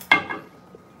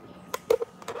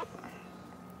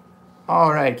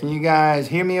 All right, can you guys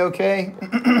hear me okay?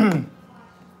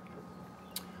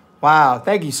 Wow,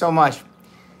 thank you so much.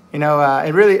 You know,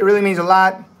 it really means a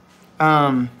lot.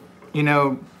 You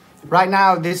know, right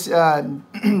now, this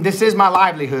is my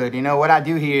livelihood. You know, what I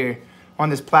do here on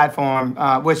this platform,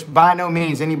 which by no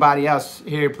means anybody else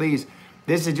here, please.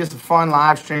 This is just a fun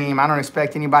live stream. I don't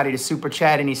expect anybody to super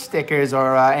chat any stickers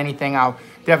or anything. I'll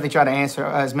definitely try to answer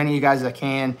as many of you guys as I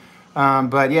can.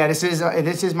 But yeah, this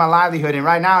is my livelihood, and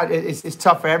right now it's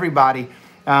tough for everybody.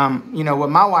 You know what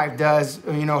my wife does.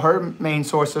 You know, her main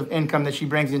source of income that she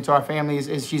brings into our family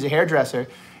is she's a hairdresser,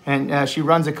 and she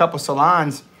runs a couple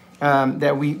salons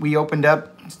that we opened up,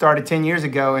 started 10 years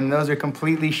ago, and those are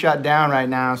completely shut down right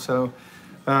now. So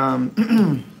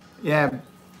yeah,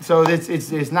 so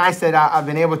it's nice that I've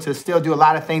been able to still do a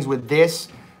lot of things with this.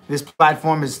 This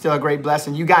platform is still a great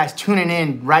blessing. You guys tuning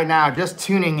in right now, just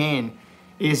tuning in,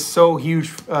 is so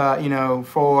huge, you know,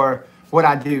 for what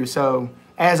I do. So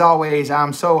as always,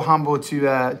 I'm so humbled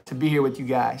to be here with you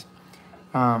guys.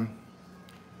 Let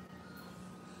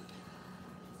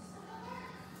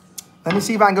me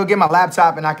see if I can go get my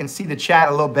laptop and I can see the chat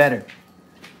a little better.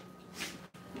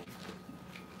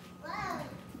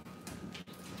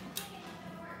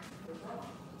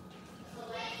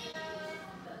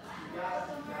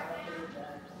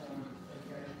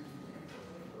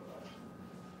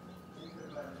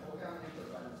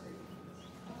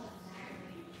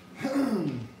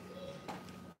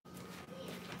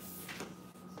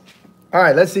 All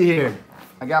right, let's see here.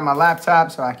 I got my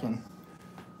laptop so I can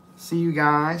see you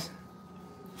guys.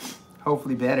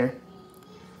 Hopefully better.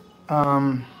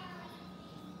 If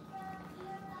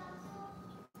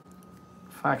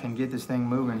I can get this thing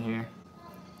moving here.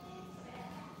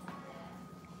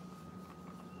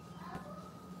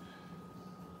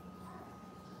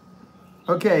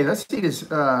 Okay, let's see this.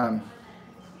 Toss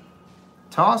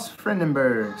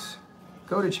Frendenbergs.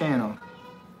 Go to channel.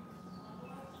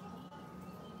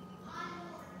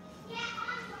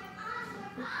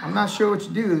 I'm not sure what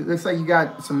you do. It looks like you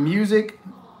got some music,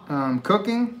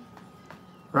 cooking.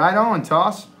 Right on,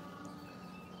 Toss.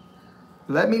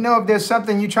 Let me know if there's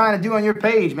something you're trying to do on your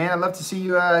page, man. I'd love to see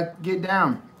you get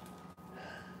down.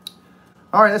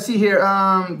 All right, let's see here.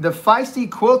 The Feisty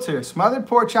Quilter. Smothered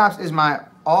pork chops is my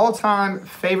all-time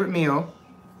favorite meal.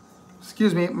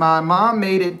 Excuse me. My mom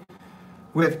made it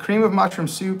with cream of mushroom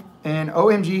soup, and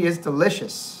OMG, it's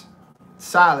delicious.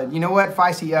 Solid. You know what,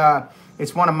 Feisty?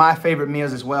 It's one of my favorite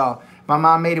meals as well. My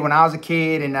mom made it when I was a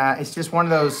kid, and it's just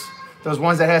one of those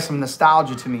ones that has some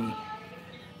nostalgia to me.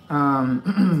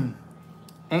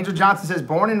 Angel Johnson says,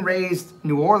 born and raised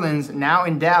New Orleans, now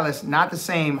in Dallas, not the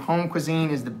same. Home cuisine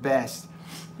is the best.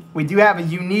 We do have a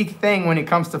unique thing when it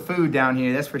comes to food down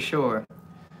here, that's for sure.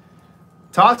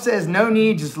 Toss says, no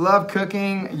need, just love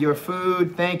cooking your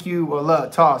food. Thank you. Well,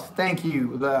 look, Toss, thank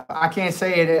you. I can't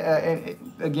say it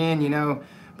again, you know.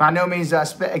 By no means I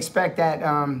expect that,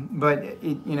 but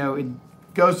it, you know, it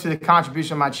goes to the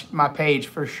contribution of my page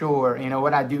for sure. You know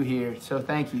what I do here. So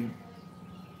thank you.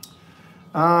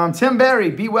 Tim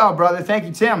Berry, be well, brother. Thank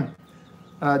you, Tim.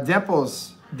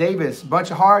 Dimples Davis,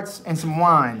 bunch of hearts and some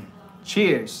wine.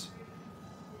 Cheers.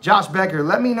 Josh Becker,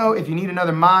 let me know if you need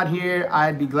another mod here.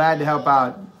 I'd be glad to help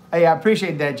out. Hey, I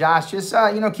appreciate that, Josh. Just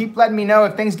you know, keep letting me know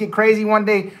if things get crazy one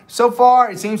day. So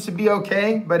far, it seems to be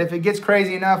okay, but if it gets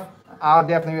crazy enough, I'll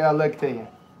definitely look to you.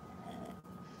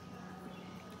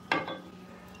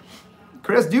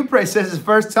 Chris Dupre says his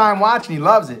first time watching. He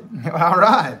loves it. All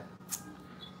right.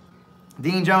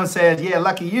 Dean Jones says, yeah,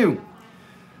 lucky you.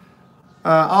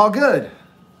 All good.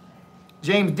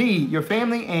 James D, your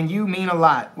family and you mean a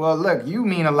lot. Well, look, you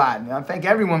mean a lot. I think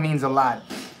everyone means a lot.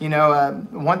 You know,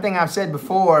 one thing I've said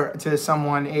before to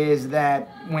someone is that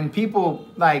when people,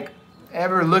 like,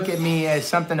 ever look at me as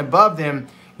something above them,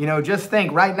 you know, just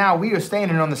think right now we are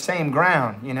standing on the same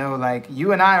ground. You know, like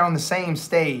you and I are on the same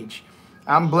stage.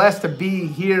 I'm blessed to be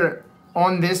here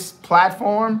on this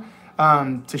platform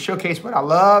to showcase what I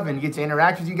love and get to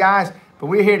interact with you guys. But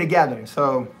we're here together.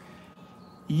 So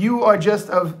you are just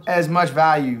of as much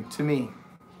value to me.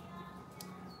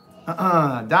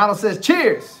 Donald says,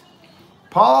 cheers.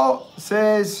 Paul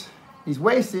says he's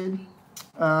wasted.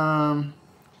 Okay,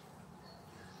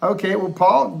 well,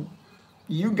 Paul,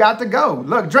 you got to go.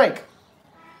 Look, Drake,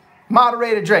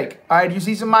 moderator Drake. All right, you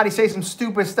see somebody say some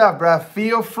stupid stuff, bruh,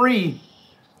 feel free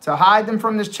to hide them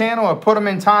from this channel or put them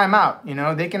in timeout. You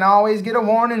know, they can always get a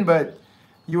warning, but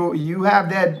you have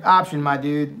that option, my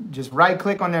dude. Just right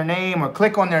click on their name or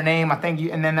click on their name. I think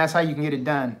you, and then that's how you can get it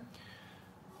done.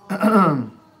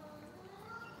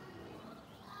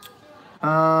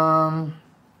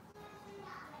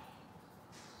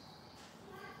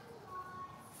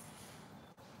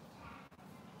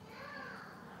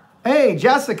 Hey,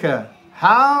 Jessica,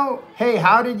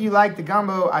 how did you like the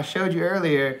gumbo I showed you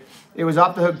earlier? It was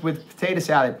off the hook with potato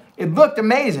salad. It looked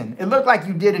amazing. It looked like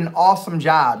you did an awesome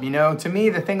job. You know, to me,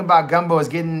 the thing about gumbo is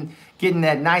getting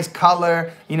that nice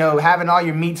color, you know, having all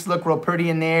your meats look real pretty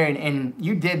in there, and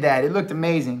you did that. It looked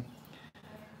amazing.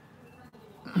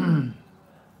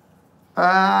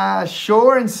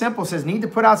 Shore and Simple says, need to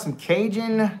put out some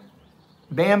Cajun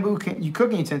bamboo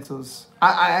cooking utensils.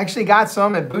 I actually got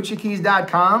some at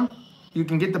butcherkeys.com. You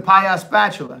can get the Paya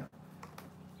spatula.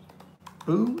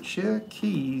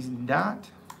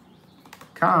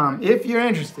 butcherkeys.com if you're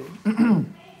interested.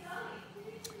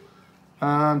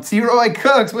 T-Roy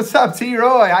Cooks. What's up,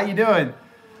 T-Roy? How you doing?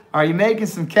 Are you making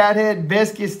some cat head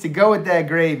biscuits to go with that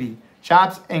gravy?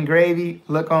 Chops and gravy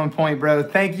look on point, bro.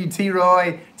 Thank you,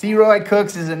 T-Roy. T-Roy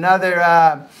Cooks is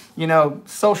another,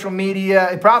 social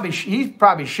media. He's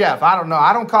probably chef. I don't know.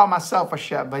 I don't call myself a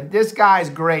chef, but this guy's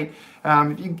great.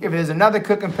 If there's another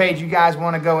cooking page you guys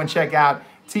want to go and check out,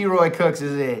 T-Roy Cooks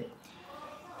is it.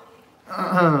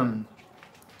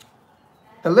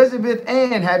 Elizabeth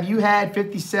Ann, have you had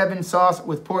 57 sauce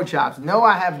with pork chops? No,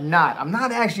 I have not. I'm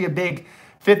not actually a big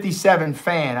 57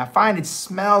 fan. I find it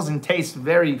smells and tastes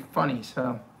very funny,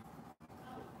 so.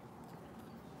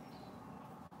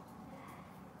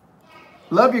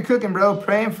 Love your cooking, bro.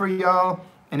 Praying for y'all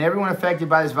and everyone affected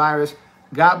by this virus.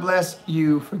 God bless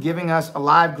you for giving us a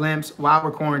live glimpse while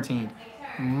we're quarantined.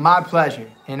 My pleasure.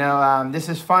 This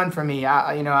is fun for me.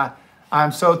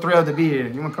 I'm so thrilled to be here.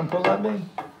 You want to come pull up, babe?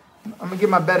 I'm going to get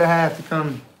my better half to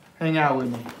come hang out with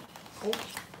me.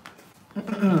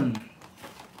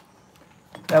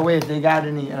 That way, if they got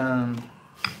any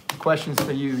questions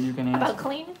for you, you can answer. About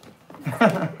cleaning?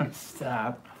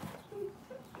 Stop.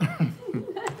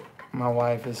 My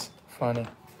wife is funny.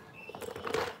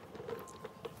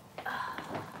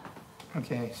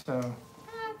 Okay, so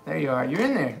there you are. You're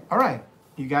in there. All right.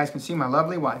 You guys can see my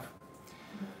lovely wife.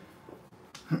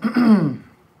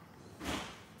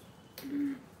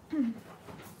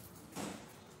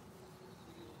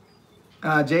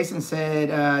 Jason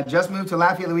said, just moved to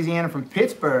Lafayette, Louisiana from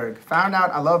Pittsburgh. Found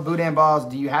out I love boudin balls.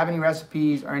 Do you have any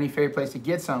recipes or any favorite place to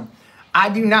get some? I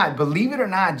do not. Believe it or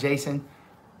not, Jason,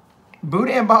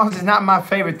 boudin balls is not my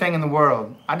favorite thing in the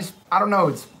world. I don't know.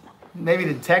 It's maybe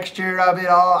the texture of it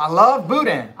all. I love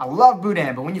boudin.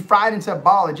 But when you fry it into a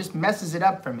ball, it just messes it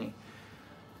up for me.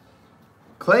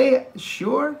 Clay,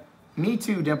 sure. Me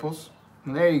too, Dimples.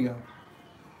 There you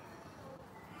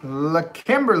go.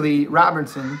 Kimberly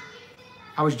Robertson.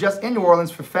 I was just in New Orleans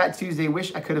for Fat Tuesday.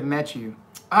 Wish I could have met you.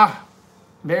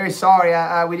 Very sorry.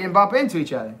 We didn't bump into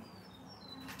each other.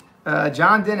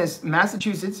 John Dennis,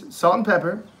 Massachusetts. Salt and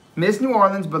pepper. Miss New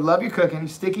Orleans, but love your cooking.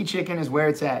 Sticky chicken is where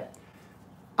it's at.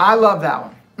 I love that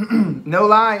one. No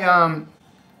lie.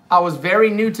 I was very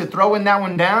new to throwing that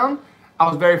one down. I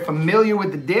was very familiar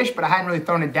with the dish, but I hadn't really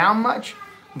thrown it down much.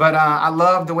 But I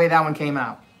love the way that one came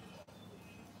out.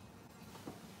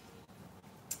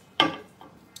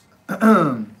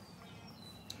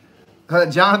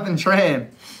 Jonathan Tran,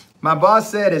 my boss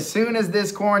said as soon as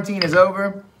this quarantine is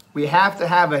over, we have to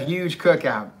have a huge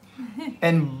cookout.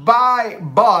 And by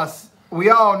boss, we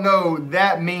all know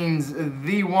that means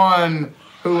the one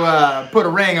who put a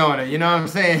ring on it. You know what I'm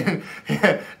saying?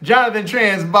 Jonathan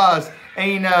Tran's boss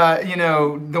ain't,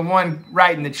 the one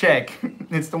writing the check.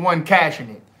 It's the one cashing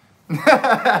it.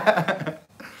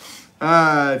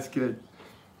 That's good.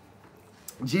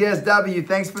 GSW,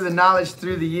 thanks for the knowledge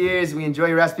through the years. We enjoy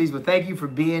your recipes, but thank you for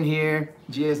being here.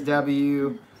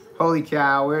 GSW, holy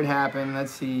cow, where it happened.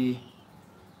 Let's see.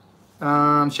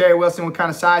 Sherry Wilson, what kind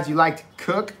of sides you like to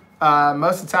cook?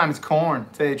 Most of the time it's corn,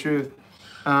 to tell you the truth.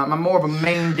 I'm more of a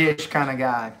main dish kind of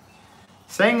guy.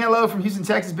 Saying hello from Houston,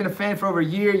 Texas. Been a fan for over a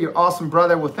year. You're awesome,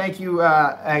 brother. Well, thank you.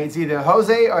 It's either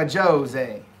Jose or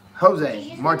Jose.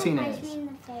 Jose Martinez.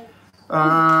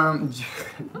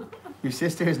 Your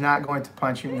sister is not going to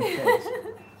punch you in the face.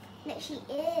 No, she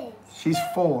is. She's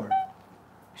 4.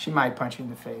 She might punch you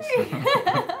in the face.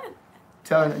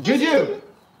 Tell her, Juju.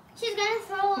 She's gonna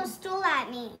throw a stool at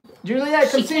me.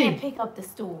 Juliet, come She see. can't pick up the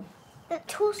stool. The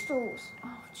 2 stools.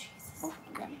 Oh, Jesus.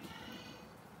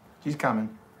 She's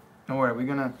coming. Don't worry. We're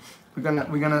gonna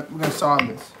solve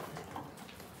this.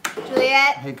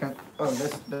 Juliet. Hey, that's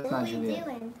What not are you Juliet.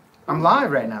 doing? I'm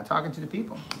live right now, talking to the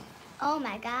people. Oh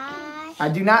my gosh. I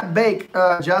do not bake,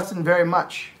 Justin, very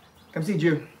much. Come see,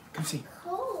 Ju. Come see.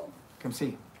 Cold Come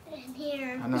see. in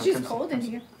here. I know, It's just come see, cold come in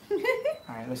see. here.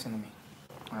 All right, listen to me.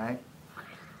 All right?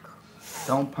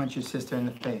 Don't punch your sister in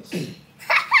the face.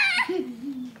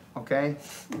 Okay?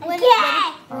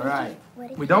 All right.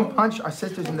 We don't punch our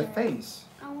sisters in the face.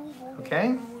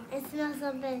 Okay? It smells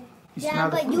so bad. You Yeah, smell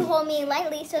the but you food. hold me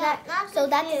lightly, so that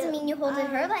doesn't mean you holding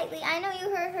her lightly. I know you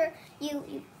hurt her.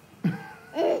 You.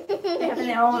 They're having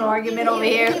their own argument over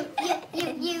here.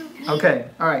 You. Okay,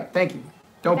 all right, thank you.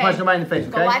 Don't Okay. punch nobody in the face,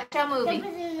 Go okay? watch our movie.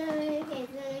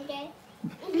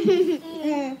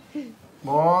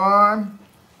 Boy. All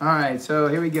right, so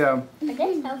here we go. I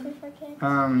guess healthy for kids.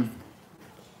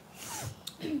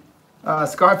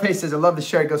 Scarface says, I love the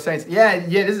shirt. Go Saints. Yeah,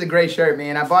 this is a great shirt,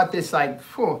 man. I bought this I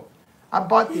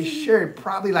bought this shirt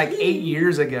probably like 8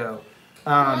 years ago.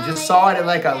 Just saw it at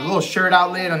like a little shirt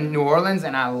outlet in New Orleans,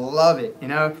 and I love it. You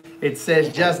know, it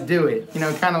says "Just Do It." You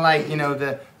know, kind of like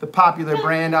the popular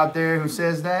brand out there who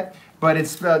says that, but it's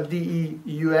spelled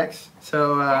D-E-U-X.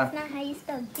 So that's not how you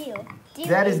spell do.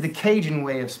 That is the Cajun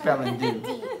way of spelling do.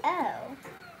 D-O.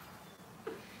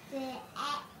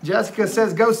 Jessica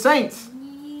says, "Go Saints."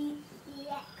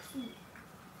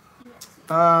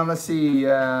 Let's see.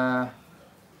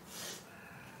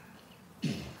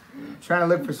 Trying to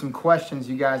look for some questions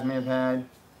you guys may have had.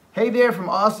 Hey there from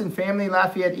Austin, family,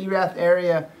 Lafayette, Erath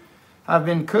area. I've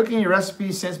been cooking your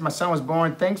recipes since my son was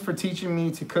born. Thanks for teaching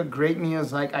me to cook great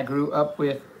meals like I grew up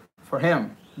with for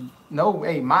him. No,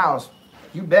 hey, Miles,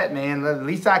 you bet, man. The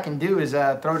least I can do is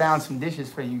throw down some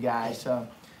dishes for you guys. So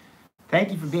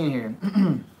thank you for being here.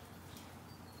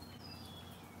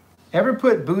 Ever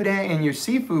put boudin in your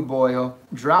seafood boil?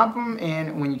 Drop them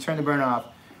in when you turn the burner off.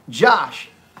 Josh,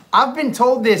 I've been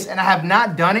told this and I have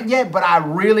not done it yet, but I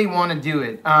really want to do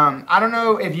it. I don't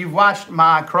know if you've watched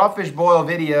my crawfish boil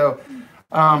video.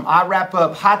 I wrap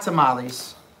up hot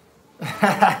tamales.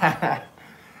 And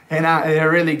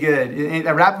they're really good.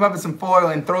 I wrap them up in some foil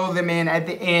and throw them in at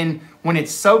the end when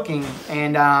it's soaking.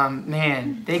 And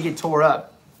man, they get tore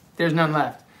up. There's none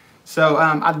left. So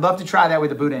I'd love to try that with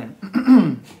the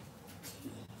boudin.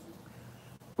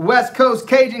 West Coast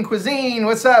Cajun Cuisine,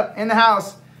 what's up? In the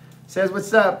house. Says,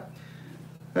 what's up?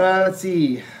 Let's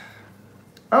see.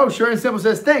 Oh, Short and Simple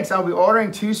says, thanks. I'll be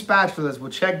ordering 2 spatulas. We'll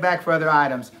check back for other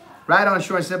items. Right on,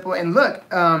 Short and Simple. And look,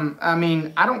 I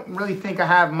mean, I don't really think I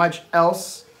have much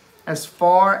else as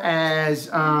far as,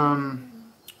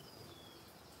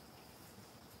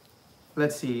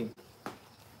 let's see.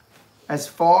 As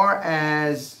far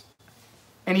as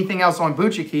anything else on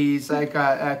Bucci's, like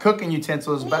cooking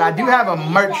utensils, but I do have a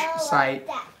merch site.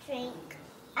 That drink.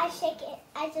 I shake it.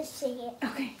 I just shake it.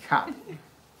 Okay.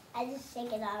 I just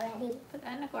shake it already. Put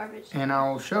that in the garbage. And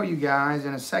I'll show you guys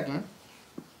in a second.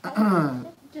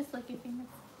 Just lick your fingers.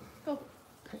 Go.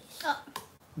 Oh.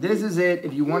 This is it.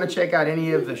 If you want to check out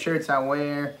any of the shirts I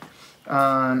wear,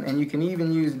 and you can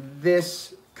even use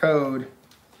this code.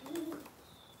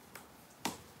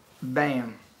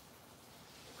 Bam.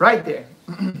 Right there.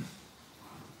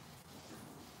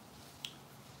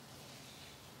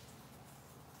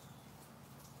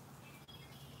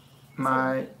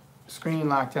 My screen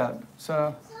locked up.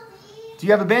 So, do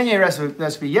you have a beignet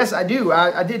recipe? Yes, I do.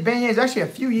 I did beignets actually a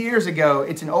few years ago.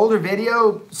 It's an older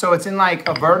video, so it's in like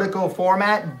a vertical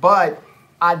format, but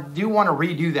I do want to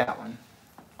redo that one.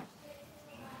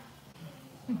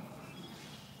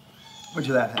 What'd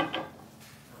you laugh at?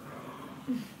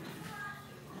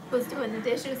 Who's doing the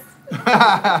dishes?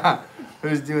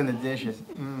 Who's doing the dishes?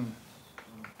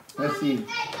 Let's see. Mommy,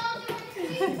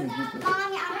 I'm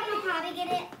gonna probably get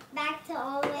it back to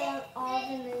all the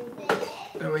movies.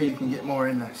 That way you can get more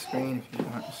in the screen if you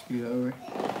want to scoot over.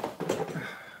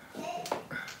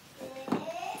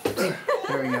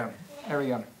 There we go. There we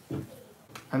go.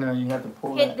 I know you have to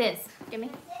pull Hit that. this. Give me.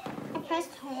 I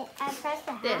pressed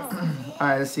the This. house. All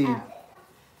right, let's see.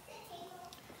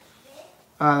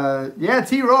 Yeah,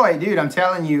 T-Roy, dude, I'm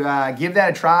telling you, give that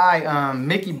a try.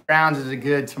 Mickey Brown's is a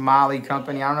good tamale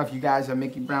company. I don't know if you guys have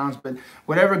Mickey Brown's, but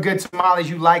whatever good tamales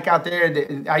you like out there,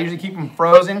 I usually keep them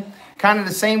frozen. Kind of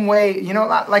the same way, you know,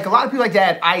 like a lot of people like to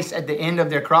add ice at the end of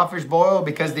their crawfish boil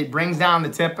because it brings down the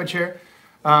temperature,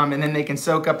 and then they can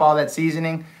soak up all that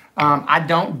seasoning. I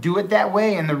don't do it that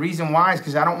way, and the reason why is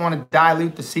because I don't want to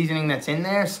dilute the seasoning that's in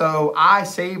there. So I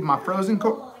save my frozen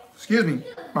corn,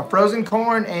 my frozen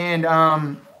corn and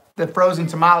the frozen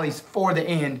tamales for the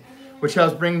end, which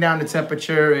helps bring down the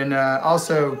temperature and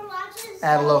also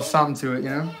add a little something to it, you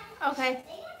know? Okay.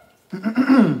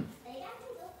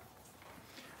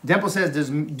 Dimple says,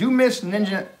 do Miss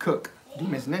Ninja cook? Do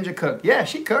Miss Ninja cook? Yeah,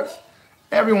 she cooks.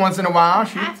 Every once in a while.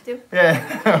 She Has to.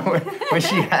 Yeah, when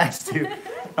she has to.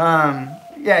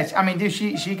 Yeah, I mean, dude,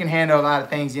 she can handle a lot of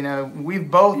things, you know. We've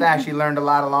both actually learned a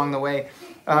lot along the way.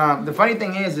 The funny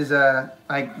thing is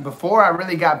like before I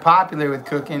really got popular with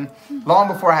cooking, long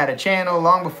before I had a channel,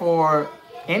 long before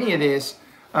any of this,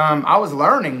 I was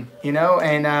learning, you know,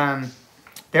 and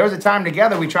there was a time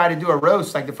together we tried to do a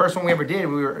roast. Like the first one we ever did,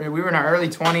 we were in our early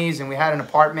 20s and we had an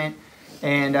apartment,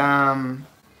 and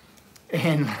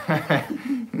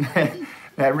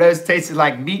that roast tasted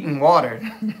like meat and water.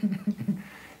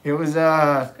 It was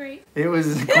Great. It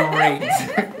was great.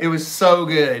 It was so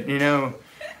good, you know.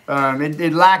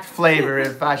 It lacked flavor,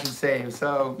 if I should say.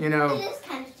 So, you know,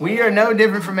 we are no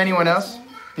different from anyone else.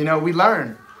 You know, we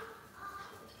learn.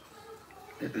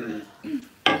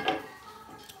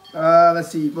 Let's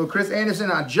see. Well, Chris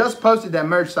Anderson, I just posted that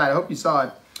merch site. I hope you saw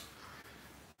it.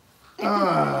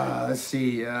 Let's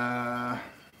see.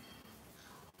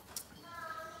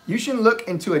 You should look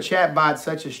into a chat bot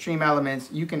such as Stream Elements.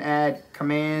 You can add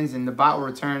commands and the bot will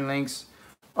return links.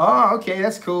 Oh, okay.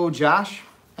 That's cool, Josh.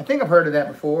 I think I've heard of that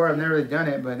before. I've never really done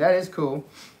it, but that is cool.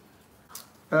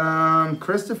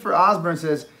 Christopher Osborne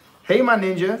says, hey, my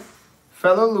ninja.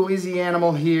 Fellow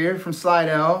Louisianimal here from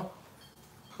Slidell.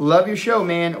 Love your show,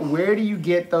 man. Where do you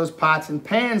get those pots and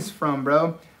pans from,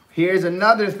 bro? Here's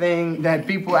another thing that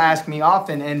people ask me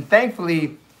often, and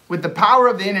thankfully, with the power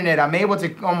of the internet, I'm able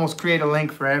to almost create a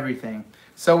link for everything.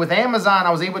 So with Amazon,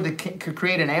 I was able to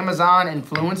create an Amazon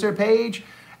influencer page,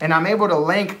 and I'm able to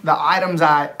link the items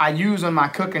I use on my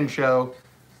cooking show,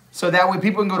 so that way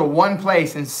people can go to one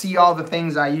place and see all the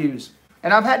things I use.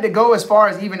 And I've had to go as far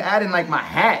as even adding like my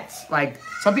hats. Like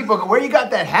some people go, where you got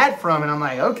that hat from? And I'm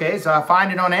like, okay, so I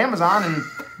find it on Amazon and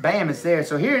bam, it's there.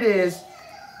 So here it is,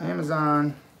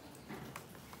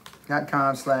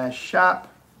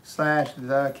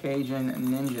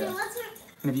 Amazon.com/shop/thecajunninja.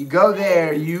 And if you go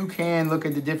there, you can look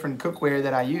at the different cookware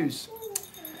that I use.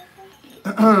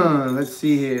 Let's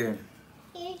see here.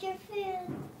 Here's your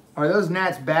food. Are those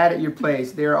gnats bad at your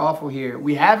place? They're awful here.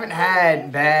 We haven't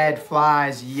had bad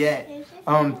flies yet.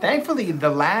 Thankfully, the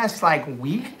last like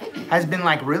week has been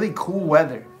like really cool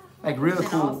weather. Like really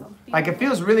cool. Awesome. Like it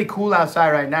feels really cool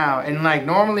outside right now. And like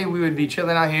normally we would be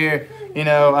chilling out here, you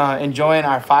know, enjoying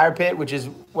our fire pit, which is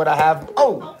what I have.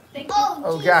 Oh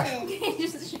gosh.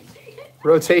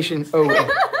 Rotation. Oh,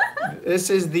 this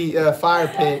is the fire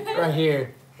pit right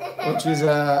here, which is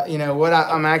you know what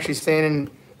I'm actually standing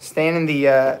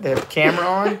the camera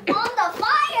on. On the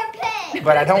fire pit.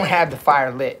 But I don't have the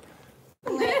fire lit.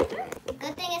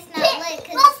 Good thing it's not lit.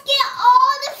 Let's get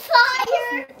all the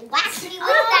fire. Whack me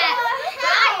with that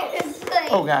fire.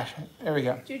 Oh gosh, there we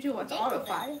go. Juju wants all the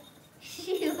fire.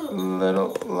 A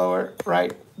little lower,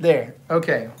 right there.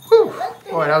 Okay. Whew.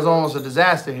 Boy, that was almost a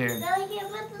disaster here.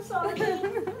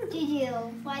 Juju,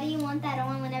 why do you want that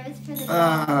on whenever it's for the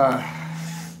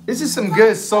This is some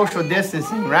good social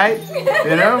distancing, right?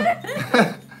 You know?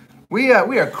 we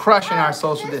are crushing our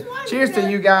social distancing. Cheers to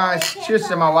you guys. Cheers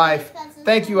to my wife.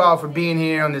 Thank you all for being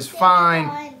here on this fine...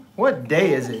 What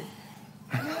day is it?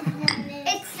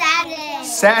 It's Saturday.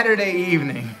 Saturday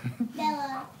evening.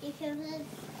 Bella, you can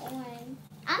put on.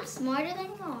 I'm smarter than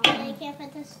you are. I can't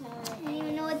put the smart. You don't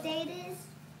even know what day it is?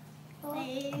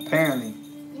 Apparently.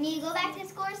 You need to go back to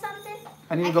school or something?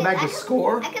 I need to go back to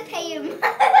score? I could pay you.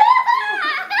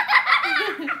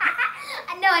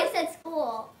 I know I said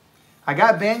school. I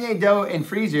got beignet dough in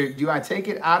freezer. Do I take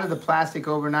it out of the plastic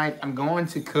overnight? I'm going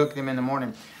to cook them in the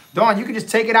morning. Dawn, you can just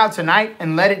take it out tonight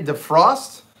and let it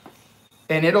defrost.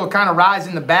 And it'll kind of rise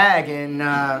in the bag. And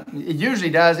it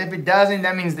usually does. If it doesn't,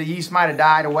 that means the yeast might have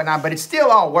died or whatnot. But it still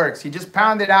all works. You just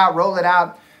pound it out, roll it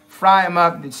out, fry them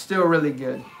up. It's still really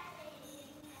good.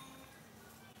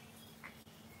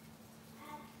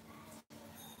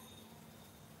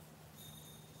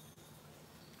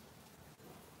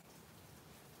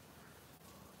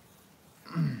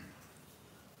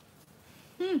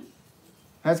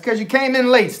 That's because you came in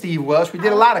late, Steve Welsh. We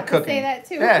did a lot of cooking. Say that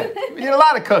too. Yeah, we did a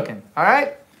lot of cooking. All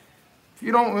right. If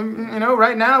you don't, you know,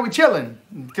 right now we're chilling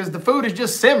because the food is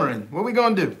just simmering. What are we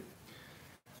gonna do?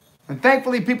 And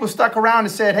thankfully, people stuck around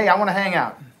and said, "Hey, I want to hang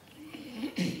out."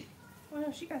 What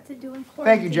else you got to do in quarantine?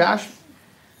 Thank you, Josh.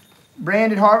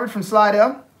 Brandon Harvard from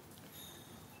Slidell.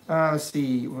 Let's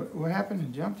see, what happened?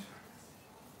 It jumped.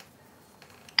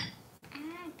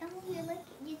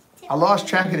 I lost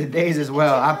track of the days as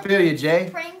well. I feel you,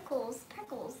 Jay. Prinkles,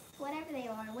 pickles, whatever they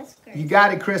are, whiskers. You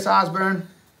got it, Chris Osborne.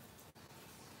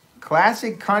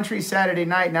 Classic Country Saturday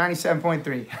Night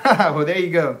 97.3. Well, there you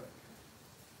go.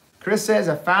 Chris says,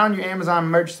 I found your Amazon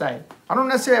merch site. I don't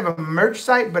necessarily have a merch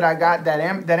site, but I got that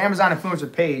Amazon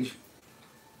influencer page.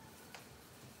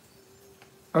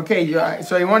 Okay,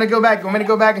 so you want to go back? You want me to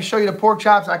go back and show you the pork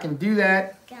chops? I can do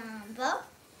that. Gumbo.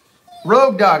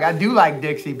 Rogue Dog, I do like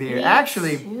Dixie beer.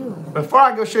 Actually, before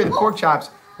I go show you the pork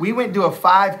chops, we went to a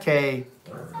 5K.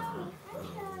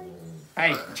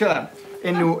 Hey, chill out.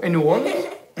 In New Orleans?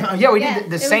 Yeah, we did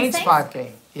the Saints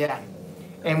 5K. Yeah.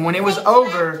 And when it was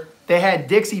over, they had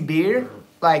Dixie beer.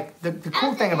 Like, the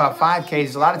cool thing about 5Ks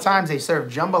is a lot of times they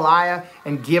serve jambalaya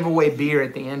and give away beer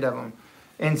at the end of them.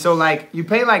 And so, like, you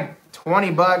pay like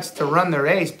 $20 to run the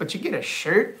race, but you get a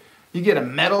shirt, you get a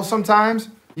medal sometimes.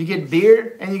 You get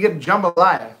beer and you get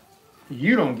jambalaya.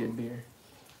 You don't get beer.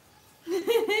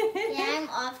 Yeah,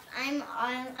 I'm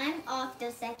off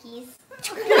Dos Equis.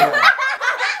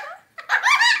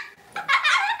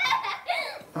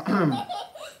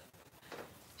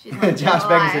 Josh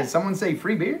Becker says, someone say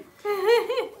free beer?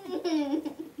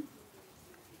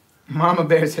 Mama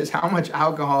Bear says, how much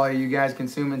alcohol are you guys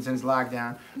consuming since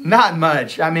lockdown? Not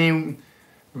much. I mean,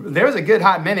 there was a good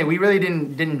hot minute. We really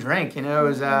didn't drink. You know, it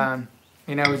was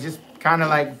it was just kind of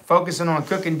like focusing on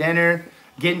cooking dinner,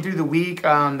 getting through the week.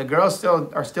 The girls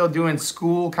are still doing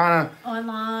school kind of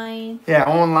Online. Yeah,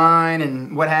 online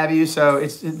and what have you. So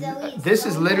this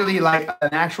is literally like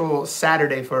an actual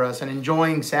Saturday for us, an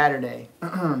enjoying Saturday.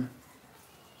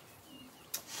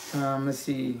 Let's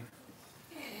see.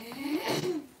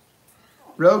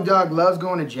 Rogue Dog loves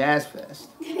going to Jazz Fest.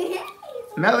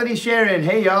 Melody Sharon,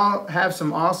 hey y'all, have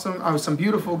some awesome, some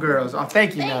beautiful girls. Oh,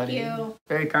 thank you, Melody. Thank you.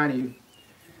 Very kind of you.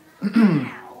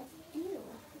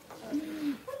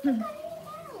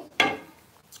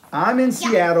 I'm in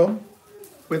Seattle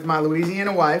with my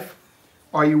Louisiana wife.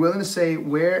 Are you willing to say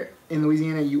where in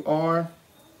Louisiana you are?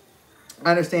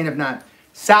 I understand if not.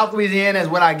 South Louisiana is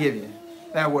what I give you.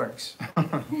 That works.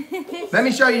 Let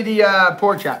me show you the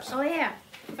pork chops. Oh yeah,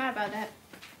 forgot about that.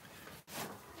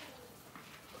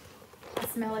 I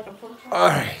smell like a pork chop. All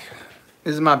right,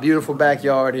 this is my beautiful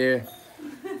backyard here.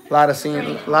 A lot of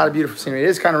scenery, a lot of beautiful scenery. It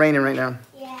is kind of raining right now.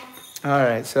 Yeah. All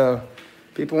right, so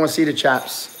people want to see the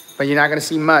chops, but you're not going to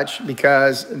see much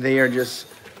because they are just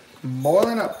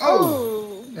boiling up.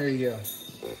 Oh, there you go.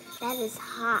 That is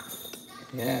hot.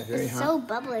 Yeah, very hot. So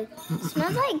bubbly. It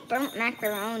smells like burnt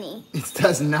macaroni. It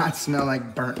does not smell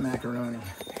like burnt macaroni.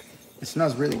 It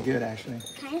smells really good, actually.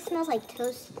 Kind of smells like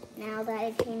toast now that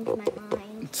I've changed my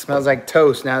mind. It smells like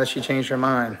toast now that she changed her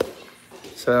mind.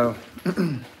 So,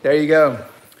 there you go.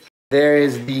 There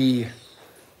is the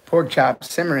pork chop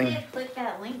simmering. I clicked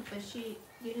that link, but you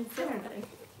didn't send her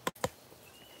that.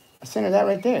 I sent her that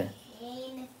right there.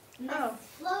 Oh.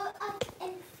 Float up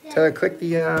and Tell her click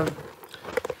the,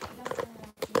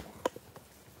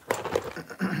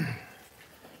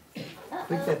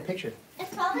 click that picture.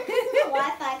 It's probably because of the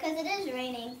Wi-Fi, because it is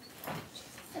raining.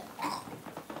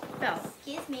 Belle.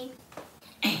 Excuse me.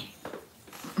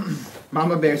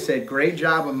 Mama Bear said, great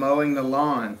job of mowing the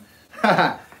lawn.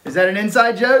 Is that an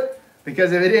inside joke?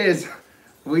 Because if it is,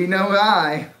 we know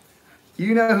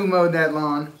you know who mowed that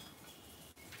lawn.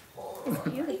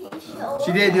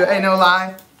 She did do it. Hey, no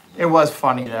lie. It was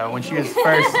funny though when she was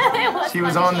first. She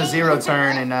was on the zero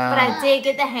turn and. But I did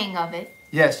get the hang of it.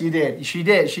 Yes, you did. She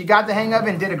did. She got the hang of it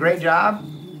and did a great job.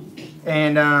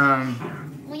 And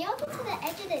When y'all get to the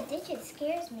edge of the ditch, it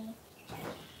scares me.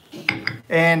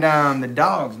 and the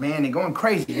dogs, man, they're going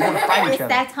crazy. They want to fight each It's other.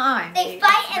 that time. They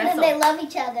fight and then they love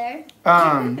each other.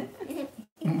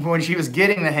 When she was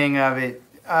getting the hang of it,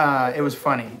 it was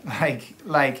funny.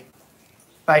 Like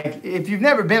if you've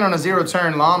never been on a zero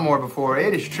turn lawnmower before,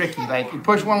 it is tricky. Like you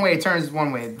push one way, it turns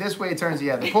one way. This way, it turns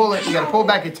the other. Pull it, you got to pull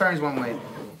back, it turns one way.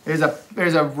 There's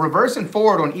a reverse and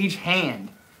forward on each hand,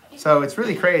 so it's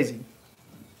really crazy.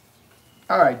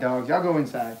 All right, dogs, y'all go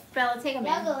inside. Bella, take a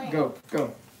Y'all minute. go in.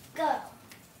 Go. Go.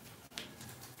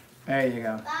 There you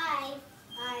go. Bye.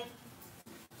 Bye.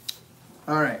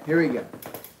 All right, here we go.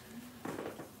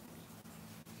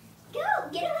 Go.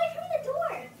 Get away from the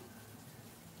door.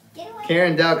 Get away.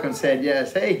 Karen Delcom said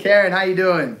yes. Hey, Karen, how you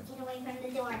doing? Get away from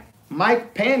the door.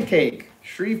 Mike Pancake,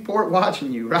 Shreveport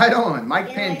watching you. Right on, Mike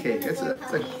Get away Pancake. from the That's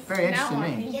a door, very puppies. interesting Now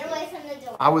name. Get away from the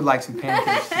door. I would like some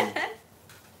pancakes too.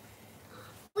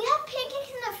 We have pancakes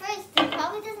in the fridge. It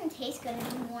probably doesn't taste good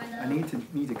anymore though. I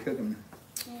need to cook them.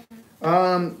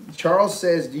 Charles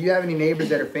says, do you have any neighbors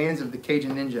that are fans of the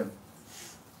Cajun Ninja?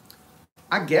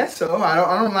 I guess so. I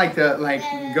don't like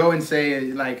to go and say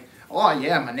like, oh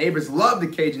yeah, my neighbors love the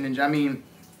Cajun Ninja. I mean,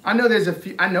 I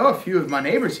know a few of my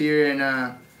neighbors here, and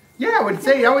yeah, I would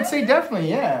say definitely,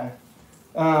 yeah.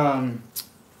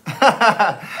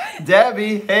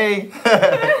 Debbie, hey.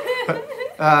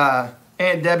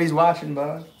 Aunt Debbie's watching,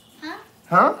 bud.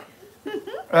 Huh?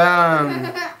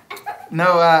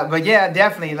 No, but yeah,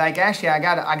 definitely. Like, actually, I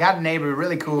got a neighbor, a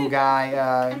really cool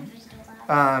guy.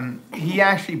 He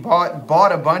actually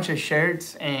bought a bunch of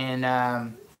shirts, and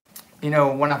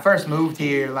when I first moved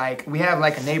here, like we have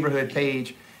like a neighborhood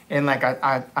page, and like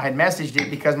I had messaged it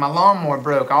because my lawnmower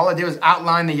broke. All I did was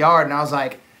outline the yard, and I was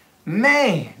like,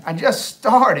 man, I just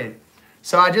started.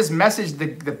 So I just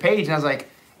messaged the page, and I was like,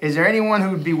 is there anyone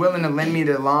who would be willing to lend me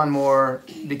the lawnmower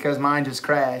because mine just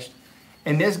crashed?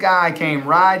 And this guy came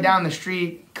right down the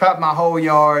street, cut my whole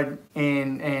yard,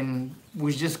 and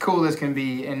was just cool as can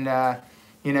be. And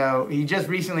he just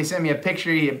recently sent me a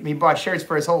picture. He bought shirts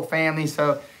for his whole family.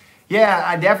 So yeah,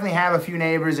 I definitely have a few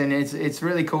neighbors, and it's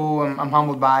really cool. I'm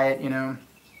humbled by it,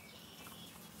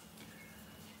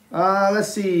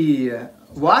 Let's see.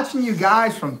 Watching you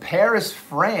guys from Paris,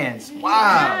 France.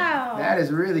 Wow. That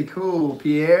is really cool,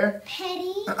 Pierre.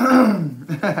 Petty.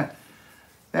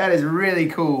 That is really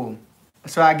cool.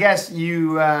 So I guess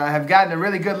you have gotten a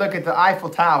really good look at the Eiffel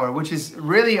Tower, which is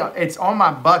really, it's on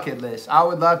my bucket list. I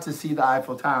would love to see the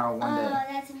Eiffel Tower one day. Oh,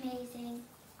 that's amazing.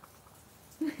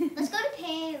 Let's go to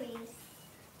Paris.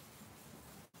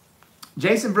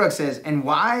 Jason Brooks says, and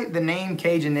why the name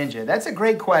Cajun Ninja? That's a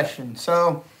great question.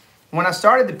 So when I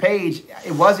started the page,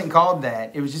 it wasn't called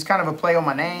that. It was just kind of a play on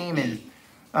my name. And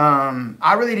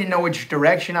I really didn't know which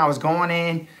direction I was going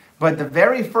in. But the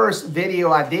very first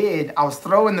video I did, I was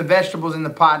throwing the vegetables in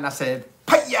the pot and I said,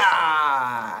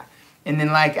 "Paya!" And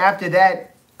then like after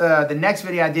that, the next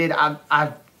video I did,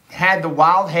 I had the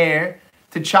wild hair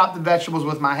to chop the vegetables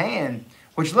with my hand,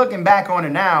 which looking back on it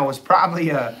now was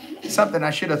probably something I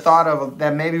should have thought of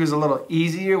that maybe was a little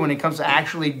easier when it comes to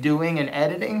actually doing and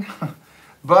editing.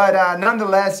 But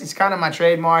nonetheless, it's kind of my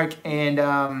trademark.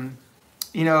 And,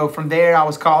 you know, from there I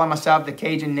was calling myself the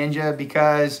Cajun Ninja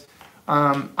because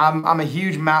I'm a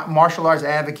huge martial arts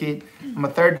advocate. I'm a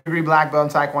 3rd degree black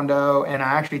belt in Taekwondo, and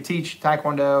I actually teach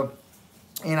Taekwondo,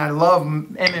 and I love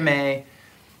MMA.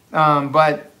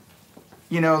 But,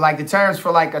 you know, like the terms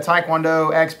for like a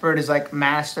Taekwondo expert is like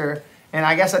master, and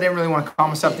I guess I didn't really want to call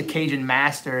myself the Cajun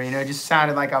master. You know, it just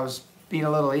sounded like I was being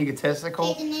a little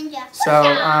egotistical. Cajun Ninja.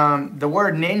 So the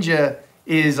word ninja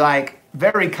is like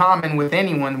very common with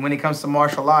anyone when it comes to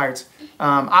martial arts.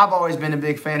 I've always been a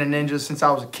big fan of ninjas since I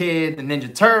was a kid. The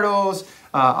Ninja Turtles,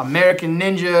 American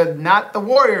Ninja, not the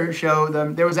Warrior show.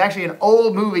 There was actually an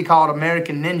old movie called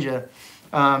American Ninja.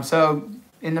 So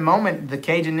in the moment, the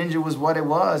Cajun Ninja was what it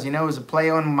was. You know, it was a play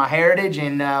on my heritage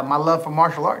and my love for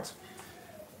martial arts.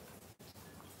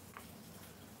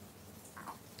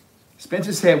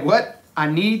 Spencer said, "What I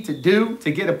need to do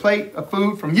to get a plate of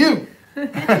food from you?"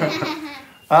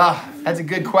 That's a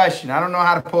good question. I don't know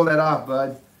how to pull that off,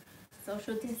 bud.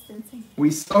 Social distancing.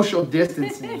 We social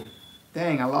distancing.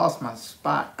 Dang, I lost my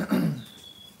spot.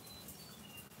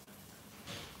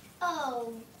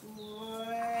 Oh,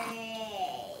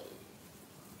 great.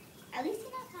 At least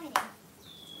you're not tiny.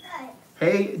 Good.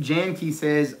 Hey, Janky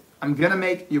says, I'm going to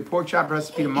make your pork chop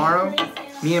recipe tomorrow.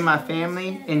 Me and my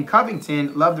family in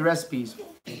Covington love the recipes.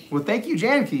 Well, thank you,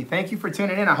 Janky. Thank you for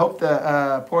tuning in. I hope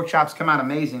the pork chops come out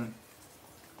amazing.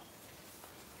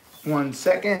 1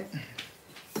 second.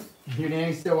 Your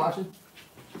nanny still watching?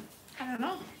 I don't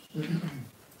know.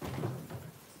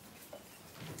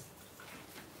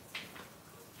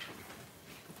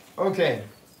 Okay.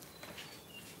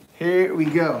 Here we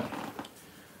go.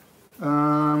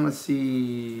 Let's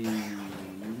see.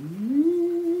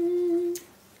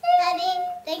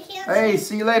 Thank you. Hey,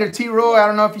 see you later, T-Roy. I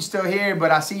don't know if you're still here,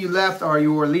 but I see you left or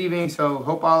you were leaving, so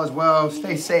hope all is well.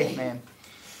 Stay safe, man.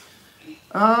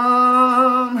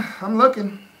 I'm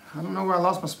looking. I don't know where I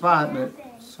lost my spot, but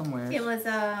somewhere. It was,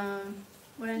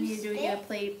 what I need to do to get a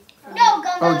plate. No, go,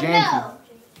 Oh, no, Janky.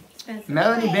 Spencer.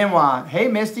 Melanie Benoit. Hey,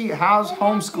 Misty, how's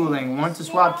homeschooling? Want to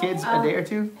swap kids a day or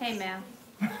two? Hey, man.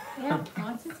 Yeah,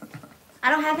 I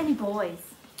don't have any boys.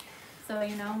 So,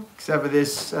 you know. Except for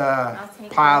this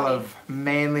take pile it. of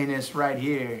manliness right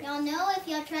here. Y'all know if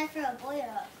y'all try for a boy, you're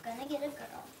gonna get a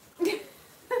girl.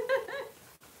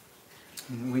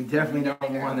 We definitely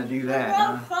don't want to do that,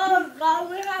 huh?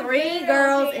 3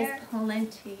 girls is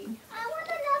plenty. I want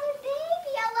another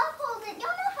baby. I love holding. Y'all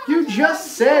know how You much I just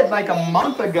love said holding like a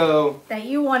month ago That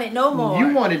you wanted no more.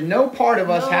 you wanted no part of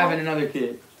us No. having another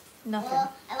kid. Nothing.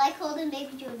 Well, I like holding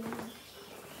baby Jordan.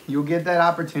 You'll get that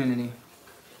opportunity.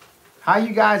 How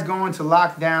you guys going to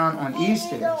lockdown on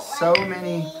Easter? So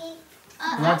many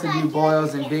want to do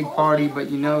boils and big party, but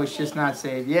you know it's just not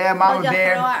safe. Yeah, Mama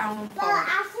Bear.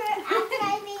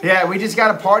 Yeah, we just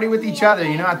got to party with each other.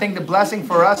 You know, I think the blessing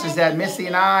for us is that Missy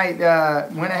and I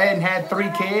went ahead and had 3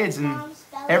 kids, and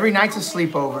every night's a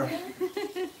sleepover.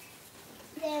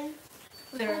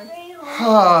 Literally.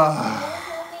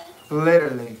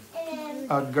 Literally.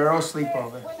 A girl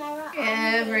sleepover.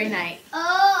 Every night.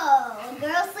 Oh, a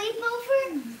girl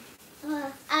sleepover?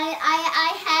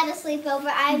 I had a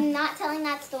sleepover. I'm not telling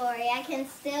that story. I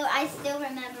still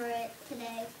remember it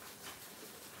today.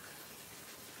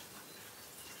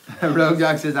 Rogue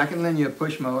Dog says, I can lend you a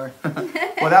push mower.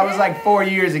 Well, that was like 4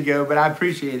 years ago, but I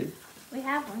appreciate it. We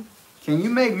have one. Can you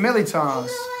make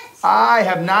millitons? I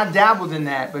have not dabbled in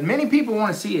that, but many people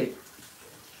want to see it.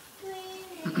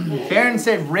 Karen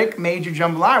said Rick made your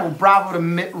jambalaya. Well, bravo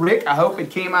to Rick. I hope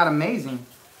it came out amazing.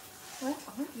 What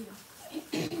are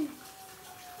you?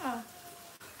 Oh.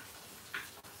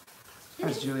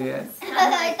 That's Juliet.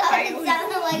 I thought it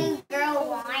sounded like a girl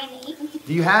whining.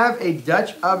 Do you have a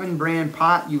Dutch oven brand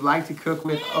pot you like to cook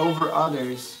with over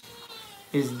others?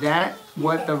 Is that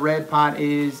what the red pot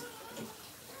is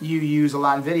you use a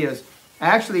lot in videos?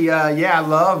 Actually, yeah, I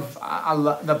love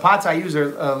the pots I use are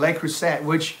Le Creuset,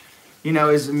 which, you know,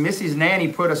 is Missy's nanny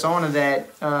put us onto that,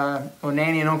 or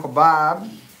Nanny and Uncle Bob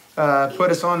put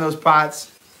us on those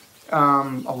pots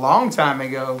a long time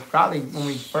ago, probably when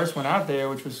we first went out there,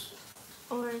 which was,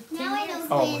 Now I know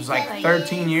oh, it was like Glenn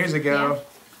 13 years ago.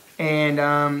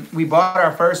 And we bought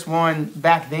our first one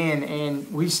back then,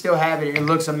 and we still have it. It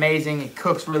looks amazing. It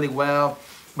cooks really well.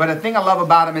 But the thing I love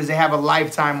about them is they have a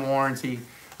lifetime warranty.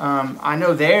 I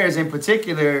know theirs in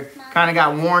particular kind of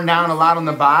got worn down a lot on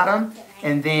the bottom,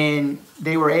 and then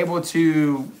they were able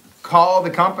to call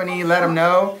the company, let them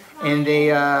know, and they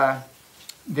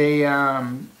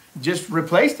just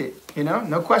replaced it. You know,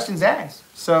 no questions asked.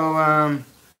 So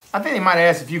I think they might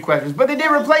have asked a few questions, but they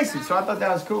did replace it. So I thought that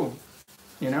was cool.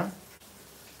 You know,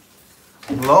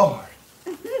 Lord,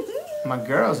 my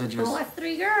girls are just. Oh, that's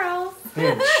 3 girls.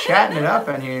 They're chatting it up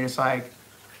in here, and it's like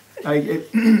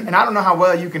and I don't know how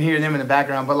well you can hear them in the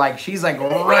background, but like she's like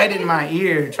right in my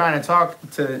ear trying to talk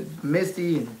to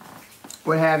Misty and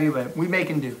what have you, but we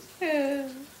making do.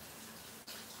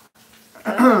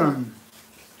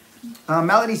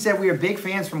 Melody said we are big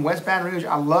fans from West Baton Rouge.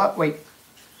 I love. Wait.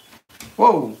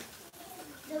 Whoa.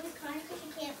 Those crying because she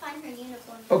can't find her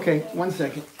uniform. Okay, 1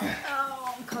 second.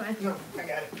 Oh, come on. No, I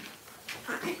got it.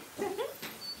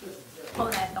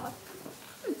 Hold that thought.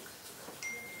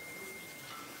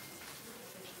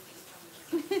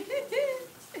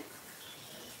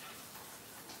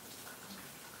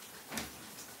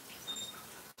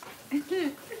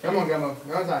 Come on, Gummo.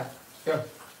 Go outside. Go.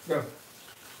 Go.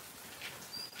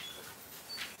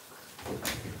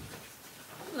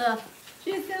 Look,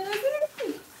 she's still listening.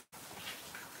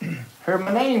 Heard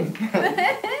my name.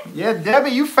 Yeah,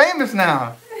 Debbie, you famous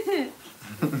now.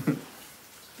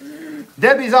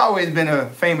 Debbie's always been a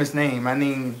famous name. I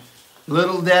mean,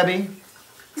 Little Debbie.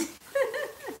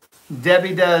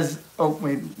 Debbie does... Oh,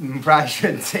 wait, probably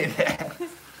shouldn't say that.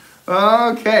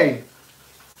 Okay.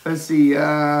 Let's see.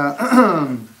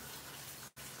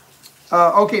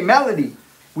 Okay, Melody.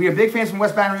 We are big fans from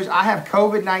West Baton Rouge. I have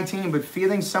COVID-19, but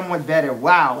feeling somewhat better.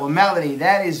 Wow. Well, Melody,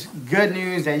 that is good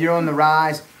news that you're on the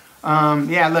rise.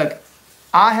 Yeah, look,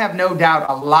 I have no doubt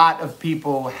a lot of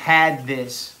people had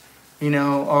this, you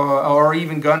know, or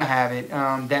even going to have it,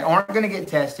 that aren't going to get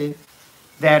tested,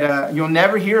 that you'll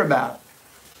never hear about.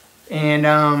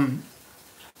 And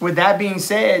with that being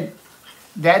said,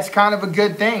 that's kind of a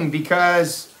good thing,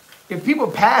 because if people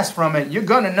pass from it, you're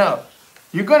going to know.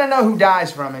 You're going to know who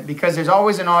dies from it, because there's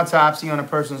always an autopsy on a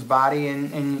person's body,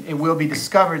 and it will be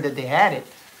discovered that they had it.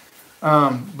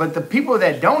 But the people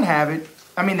that don't have it,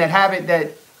 I mean, that have it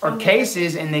that are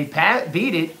cases and they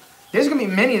beat it, there's going to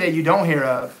be many that you don't hear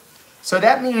of. So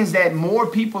that means that more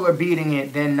people are beating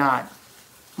it than not.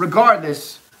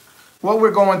 Regardless, what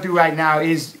we're going through right now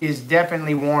is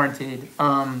definitely warranted.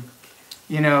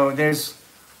 You know, there's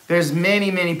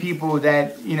many people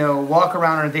that, you know, walk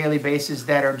around on a daily basis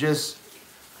that are just,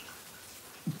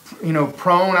 you know,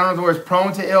 prone, I don't know if the word's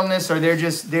prone to illness, or they're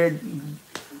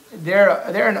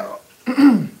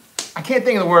I can't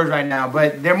think of the words right now,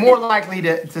 but they're more likely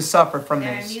to suffer from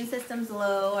Their this. immune system's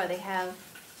low, or they have...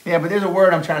 Yeah, but there's a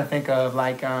word I'm trying to think of,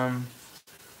 like,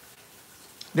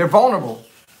 they're vulnerable.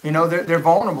 You know, they're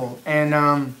vulnerable.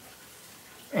 And,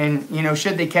 you know,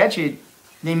 should they catch it,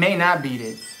 they may not beat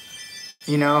it.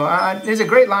 You know, there's a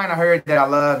great line I heard that I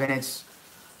love, and it's,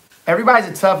 everybody's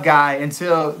a tough guy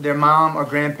until their mom or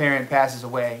grandparent passes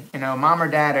away. You know, mom or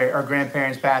dad or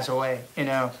grandparents pass away, you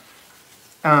know.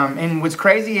 And what's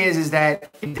crazy is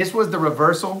that this was the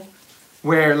reversal,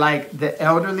 where like the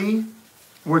elderly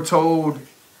were told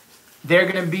they're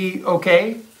going to be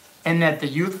okay, and that the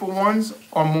youthful ones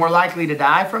are more likely to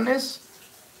die from this.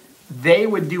 They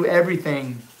would do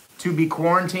everything to be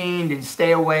quarantined and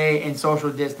stay away and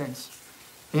social distance.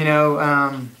 You know,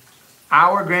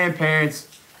 our grandparents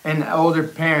and older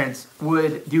parents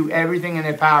would do everything in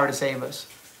their power to save us.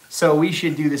 So we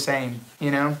should do the same,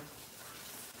 you know.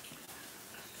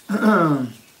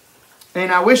 And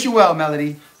I wish you well,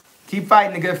 Melody. Keep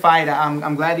fighting the good fight.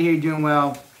 I'm glad to hear you're doing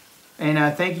well.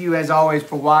 And thank you, as always,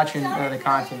 for watching the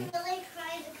content. Really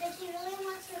cried because she really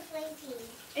wants her blankie.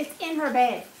 It's in her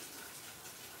bed.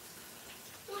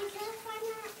 We can't find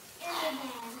her in the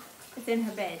bed. It's in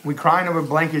her bed. We're crying over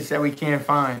blankets that we can't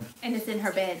find. And it's in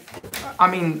her bed. I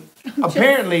mean,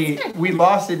 apparently we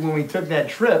lost it when we took that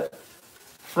trip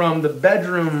from the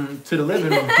bedroom to the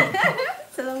living room.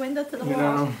 To the window, to the You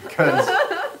wall. know, because,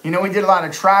 you know, we did a lot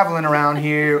of traveling around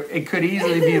here. It could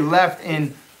easily be left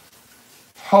in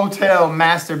hotel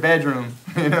master bedroom,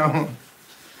 you know.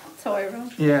 Toy room.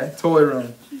 Yeah, toy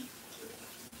room.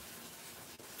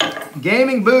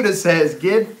 Gaming Buddha says,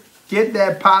 get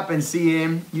that pop and see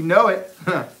him. You know it.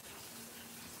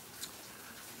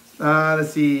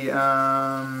 Let's see.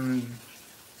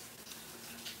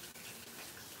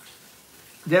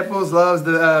 Dimples loves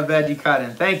the veggie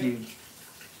cutting. Thank you.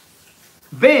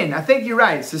 Ben, I think you're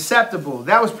right. Susceptible.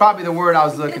 That was probably the word I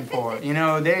was looking for. You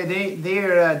know,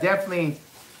 they're definitely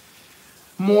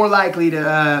more likely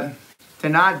to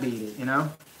not beat it. You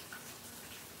know.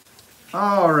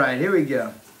 All right, here we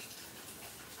go.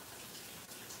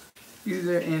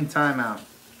 User in timeout.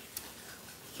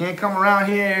 Can't come around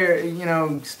here, you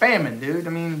know, spamming, dude. I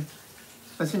mean,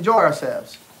 let's enjoy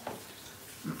ourselves.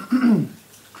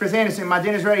 Chris Anderson, my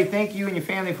dinner's ready. Thank you and your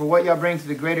family for what y'all bring to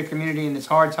the greater community in this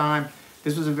hard time.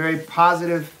 This was a very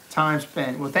positive time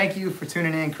spent. Well, thank you for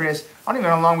tuning in, Chris. I don't even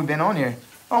know how long we've been on here.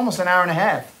 Almost an hour and a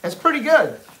half. That's pretty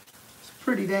good. It's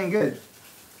pretty dang good.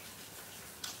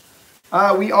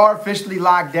 We are officially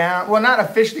locked down. Well, not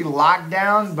officially locked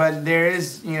down, but there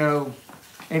is, you know,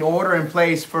 an order in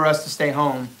place for us to stay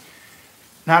home.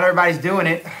 Not everybody's doing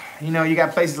it. You know, you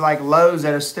got places like Lowe's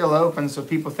that are still open, so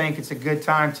people think it's a good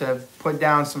time to put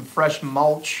down some fresh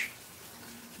mulch.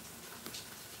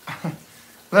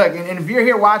 Look, and if you're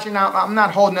here watching, I'm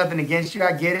not holding nothing against you.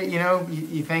 I get it, you know.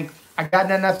 You think, I got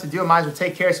nothing else to do. I might as well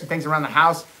take care of some things around the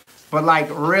house. But, like,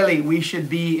 really, we should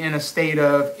be in a state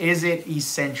of, is it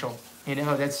essential? You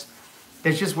know, that's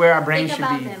just where our brain should be.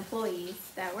 Think about the employees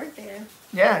that work there.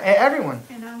 Yeah, everyone.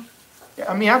 You know.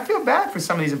 I mean, I feel bad for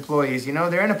some of these employees. You know,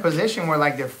 they're in a position where,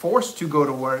 like, they're forced to go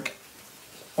to work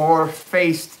or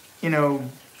faced, you know,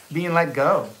 being let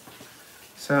go.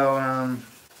 So,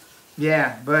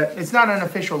 yeah, but it's not an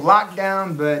official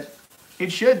lockdown, but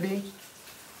it should be.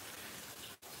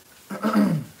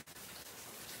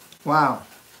 Wow.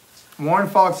 Warren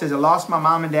Falk says, I lost my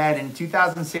mom and dad in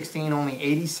 2016, only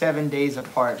 87 days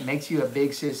apart. Makes you a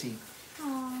big sissy.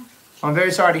 Aww. I'm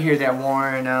very sorry to hear that,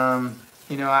 Warren.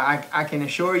 You know, I can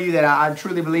assure you that I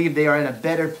truly believe they are in a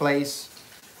better place,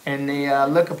 and they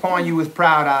look upon you with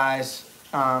proud eyes.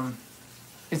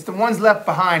 It's the ones left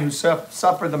behind who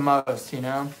suffer the most, you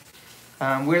know.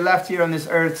 We're left here on this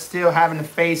earth still having to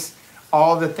face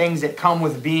all the things that come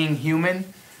with being human,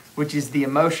 which is the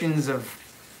emotions of,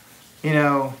 you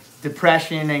know,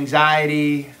 depression,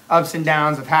 anxiety, ups and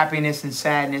downs of happiness and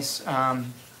sadness.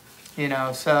 You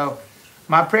know, so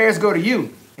my prayers go to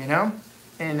you, you know,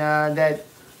 and that,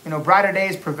 you know, brighter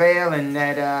days prevail, and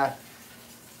that,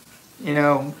 you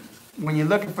know, when you're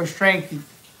looking for strength,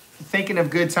 thinking of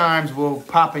good times will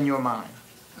pop in your mind.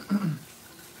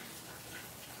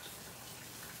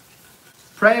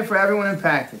 Praying for everyone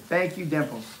impacted. Thank you,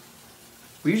 Dimples.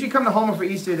 We usually come to Homer for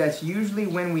Easter. That's usually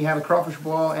when we have a crawfish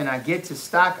boil, and I get to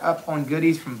stock up on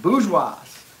goodies from Bourgeois.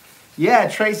 Yeah,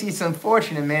 Tracy, it's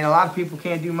unfortunate, man. A lot of people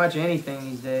can't do much of anything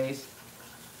these days.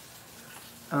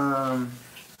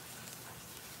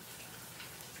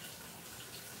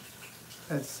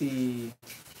 Let's see.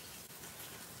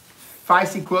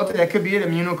 Feisty quilted. That could be it.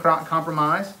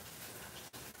 Immunocompromised.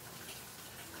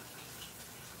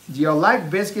 Do y'all like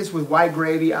biscuits with white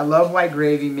gravy? I love white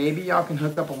gravy. Maybe y'all can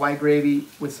hook up a white gravy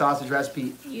with sausage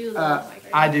recipe. You love white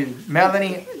gravy. I do.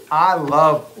 Melanie, I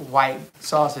love white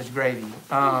sausage gravy.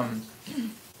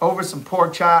 Over some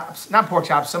pork chops, not pork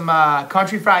chops, some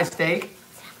country fried steak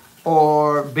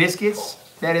or biscuits.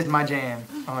 That is my jam.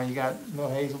 Oh, you got a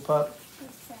little hazel pup?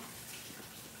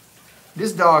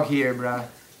 This dog here, bruh.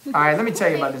 All right, let me tell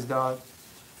you about this dog.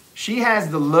 She has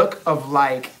the look of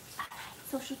like,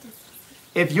 Social distance.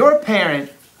 if you're a parent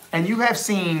and you have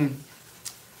seen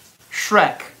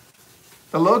Shrek,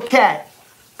 the little cat,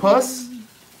 Puss,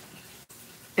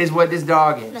 is what this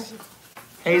dog is.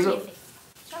 Hazel,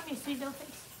 Show me sweet little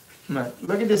face.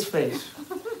 look at this face.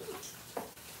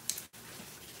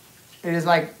 It is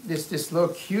like this little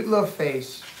cute little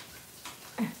face.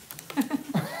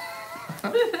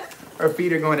 Her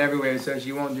feet are going everywhere, so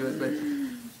she won't do it.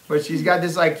 But she's got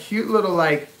this like cute little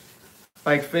like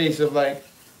face of like,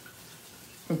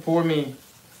 poor me,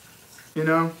 you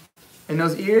know. And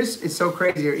those ears, it's so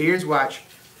crazy. Her ears, watch.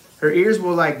 Her ears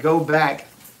will like go back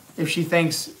if she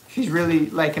thinks she's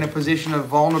really like in a position of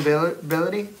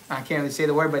vulnerability. I can't really say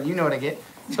the word, but you know what I get.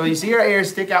 So you see her ears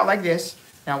stick out like this.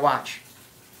 Now watch.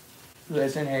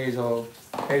 Listen, Hazel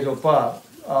pup.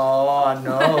 Oh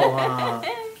no, huh?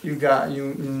 You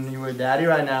with daddy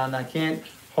right now, and I can't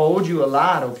hold you a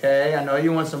lot, okay? I know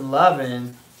you want some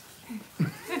loving.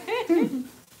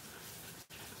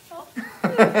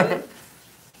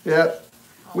 Yep.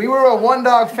 We were a one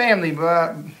dog family,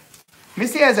 but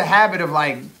Missy has a habit of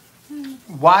like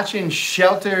watching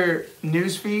shelter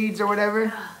news feeds or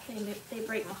whatever. Oh, they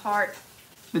break my heart.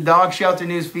 The dog shelter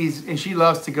news feeds, and she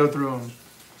loves to go through them.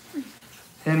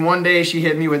 And one day she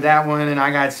hit me with that one, and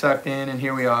I got sucked in, and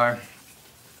here we are.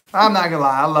 I'm not gonna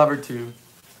lie, I love her too.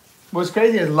 What's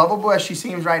crazy is, lovable as she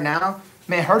seems right now,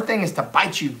 man, her thing is to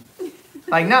bite you.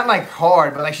 Like, not like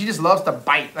hard, but like she just loves to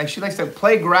bite. Like, she likes to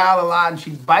play growl a lot, and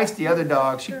she bites the other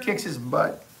dog. She kicks his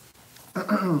butt.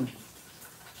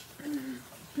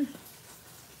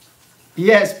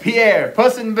 Yes, Pierre,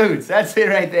 Puss in Boots. That's it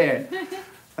right there.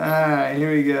 All right,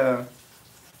 here we go.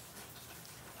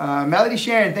 Melody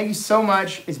Sharon, thank you so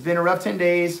much. It's been a rough 10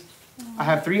 days. I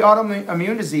have 3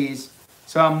 autoimmune disease,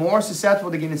 so I'm more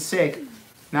susceptible to getting sick.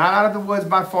 Not out of the woods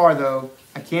by far, though.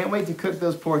 I can't wait to cook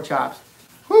those pork chops.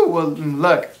 Whew, well,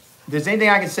 look, if there's anything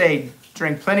I can say,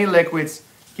 drink plenty of liquids,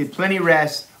 get plenty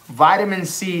rest. Vitamin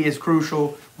C is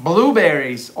crucial.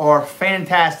 Blueberries are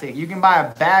fantastic. You can buy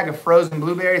a bag of frozen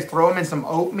blueberries, throw them in some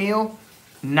oatmeal,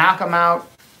 knock them out.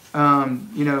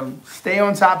 You know, stay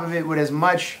on top of it with as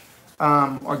much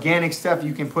organic stuff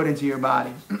you can put into your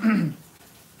body.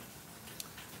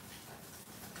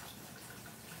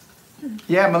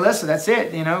 Yeah, Melissa, that's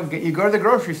it. You know, you go to the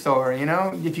grocery store, you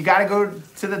know, if you got to go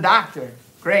to the doctor,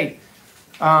 great.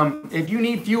 If you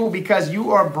need fuel because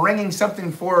you are bringing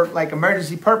something for like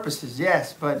emergency purposes,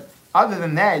 yes. But other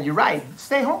than that, you're right.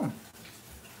 Stay home.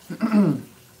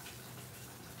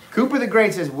 Cooper the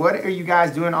Great says, what are you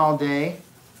guys doing all day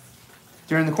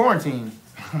during the quarantine?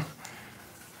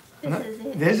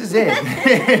 This is it.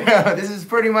 You know, this is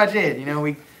pretty much it. You know,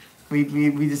 we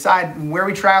decide where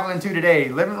we traveling to today,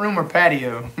 living room or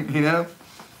patio, you know.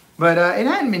 But it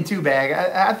hadn't been too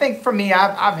bad. I think for me,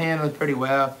 I've handled it pretty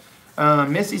well.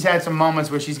 Missy's had some moments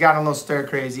where she's gotten a little stir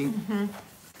crazy.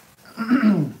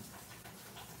 Mm-hmm.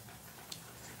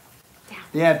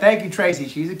 Yeah, thank you, Tracy.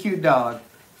 She's a cute dog.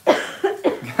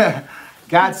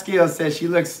 God Skills says she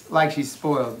looks like she's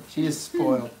spoiled. She is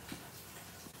spoiled.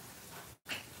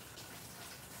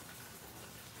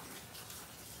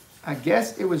 I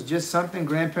guess it was just something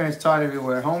grandparents taught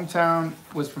everywhere. Hometown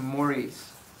was from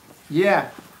Maurice.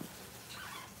 Yeah.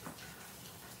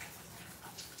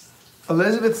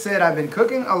 Elizabeth said, I've been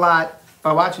cooking a lot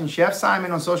by watching Chef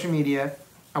Simon on social media.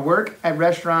 I work at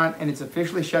restaurant and it's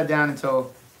officially shut down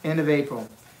until end of April.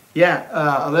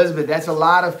 Yeah, Elizabeth, that's a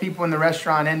lot of people in the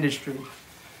restaurant industry.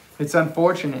 It's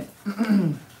unfortunate.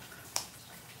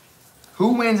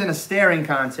 Who wins in a staring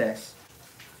contest?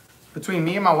 Between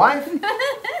me and my wife?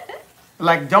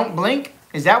 Like, don't blink?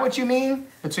 Is that what you mean?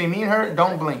 Between me and her,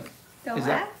 don't blink. Don't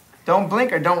laugh? Don't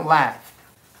blink or don't laugh?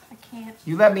 I can't.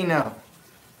 You let me know.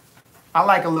 I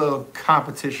like a little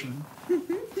competition.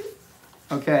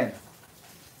 Okay.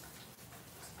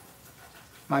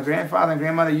 My grandfather and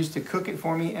grandmother used to cook it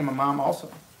for me, and my mom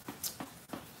also.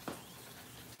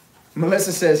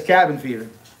 Melissa says cabin fever.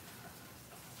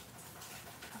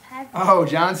 Oh,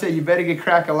 John said you better get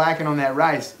crack-a-lacking on that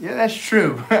rice. Yeah, that's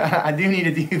true. I do need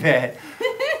to do that.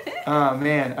 Oh,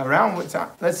 man. Around what time?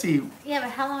 Let's see. Yeah, but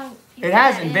how long? It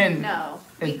hasn't been. No,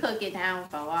 we cook it down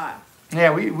for a while.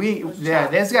 Yeah,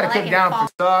 that's got to cook down for.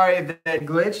 Sorry if that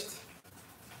glitched.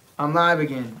 I'm live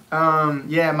again.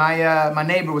 Yeah, my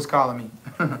neighbor was calling me.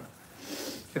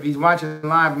 If he's watching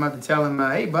live, I'm about to tell him,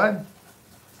 hey, bud.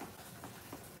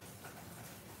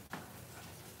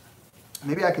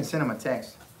 Maybe I can send him a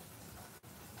text.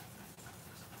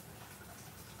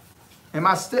 Am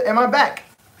I back?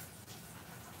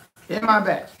 Am I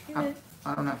back? I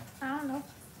don't know. I don't know.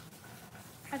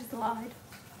 I just lied.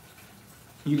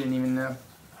 You didn't even know.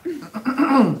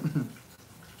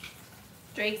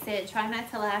 Drake said, try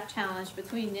not to laugh challenge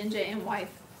between Ninja and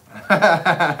wife.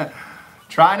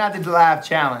 Try not to laugh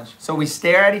challenge. So we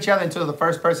stare at each other until the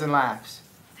first person laughs.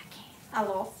 I can't. I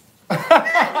lost.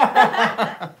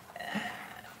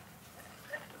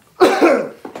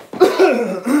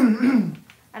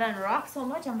 I done rock so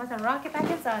much, I'm about to rock it back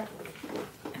inside.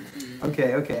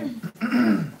 Okay.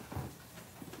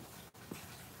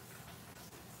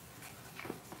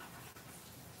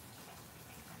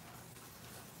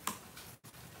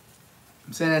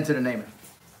 I'm sending it to the neighbor.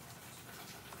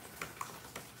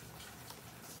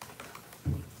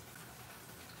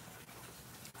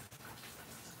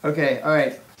 Okay, all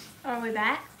right. Are we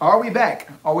back? Are we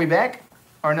back? Are we back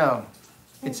or no?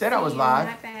 It said I was live.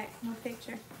 Not back. No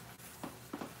picture.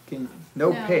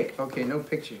 No pic. Okay, no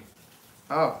picture.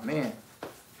 Oh, man.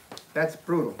 That's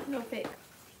brutal. No pic.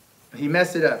 He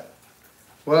messed it up.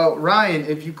 Well, Ryan,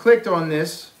 if you clicked on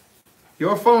this,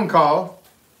 your phone call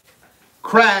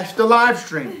crashed the live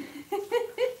stream.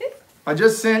 I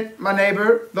just sent my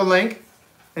neighbor the link,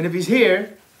 and if he's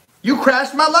here, you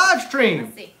crashed my live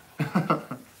stream. Let's see.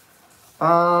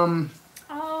 Oh.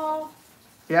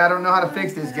 Yeah, I don't know how to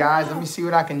fix this, guys. Let me see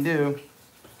what I can do.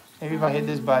 Maybe if I hit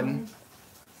this button.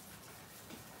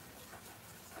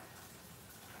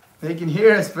 They can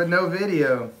hear us, but no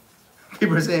video.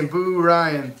 People are saying, boo,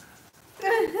 Ryan. He's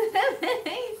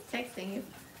texting you.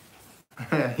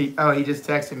 He just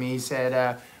texted me. He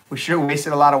said, we sure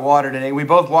wasted a lot of water today. We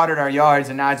both watered our yards,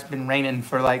 and now it's been raining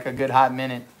for like a good hot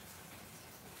minute.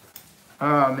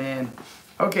 Oh, man.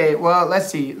 Okay, well, let's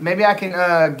see. Maybe I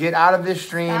can get out of this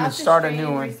stream and start a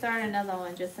new one. Restart another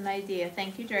one. Just an idea.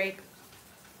 Thank you, Drake.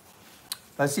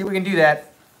 Let's see if we can do that.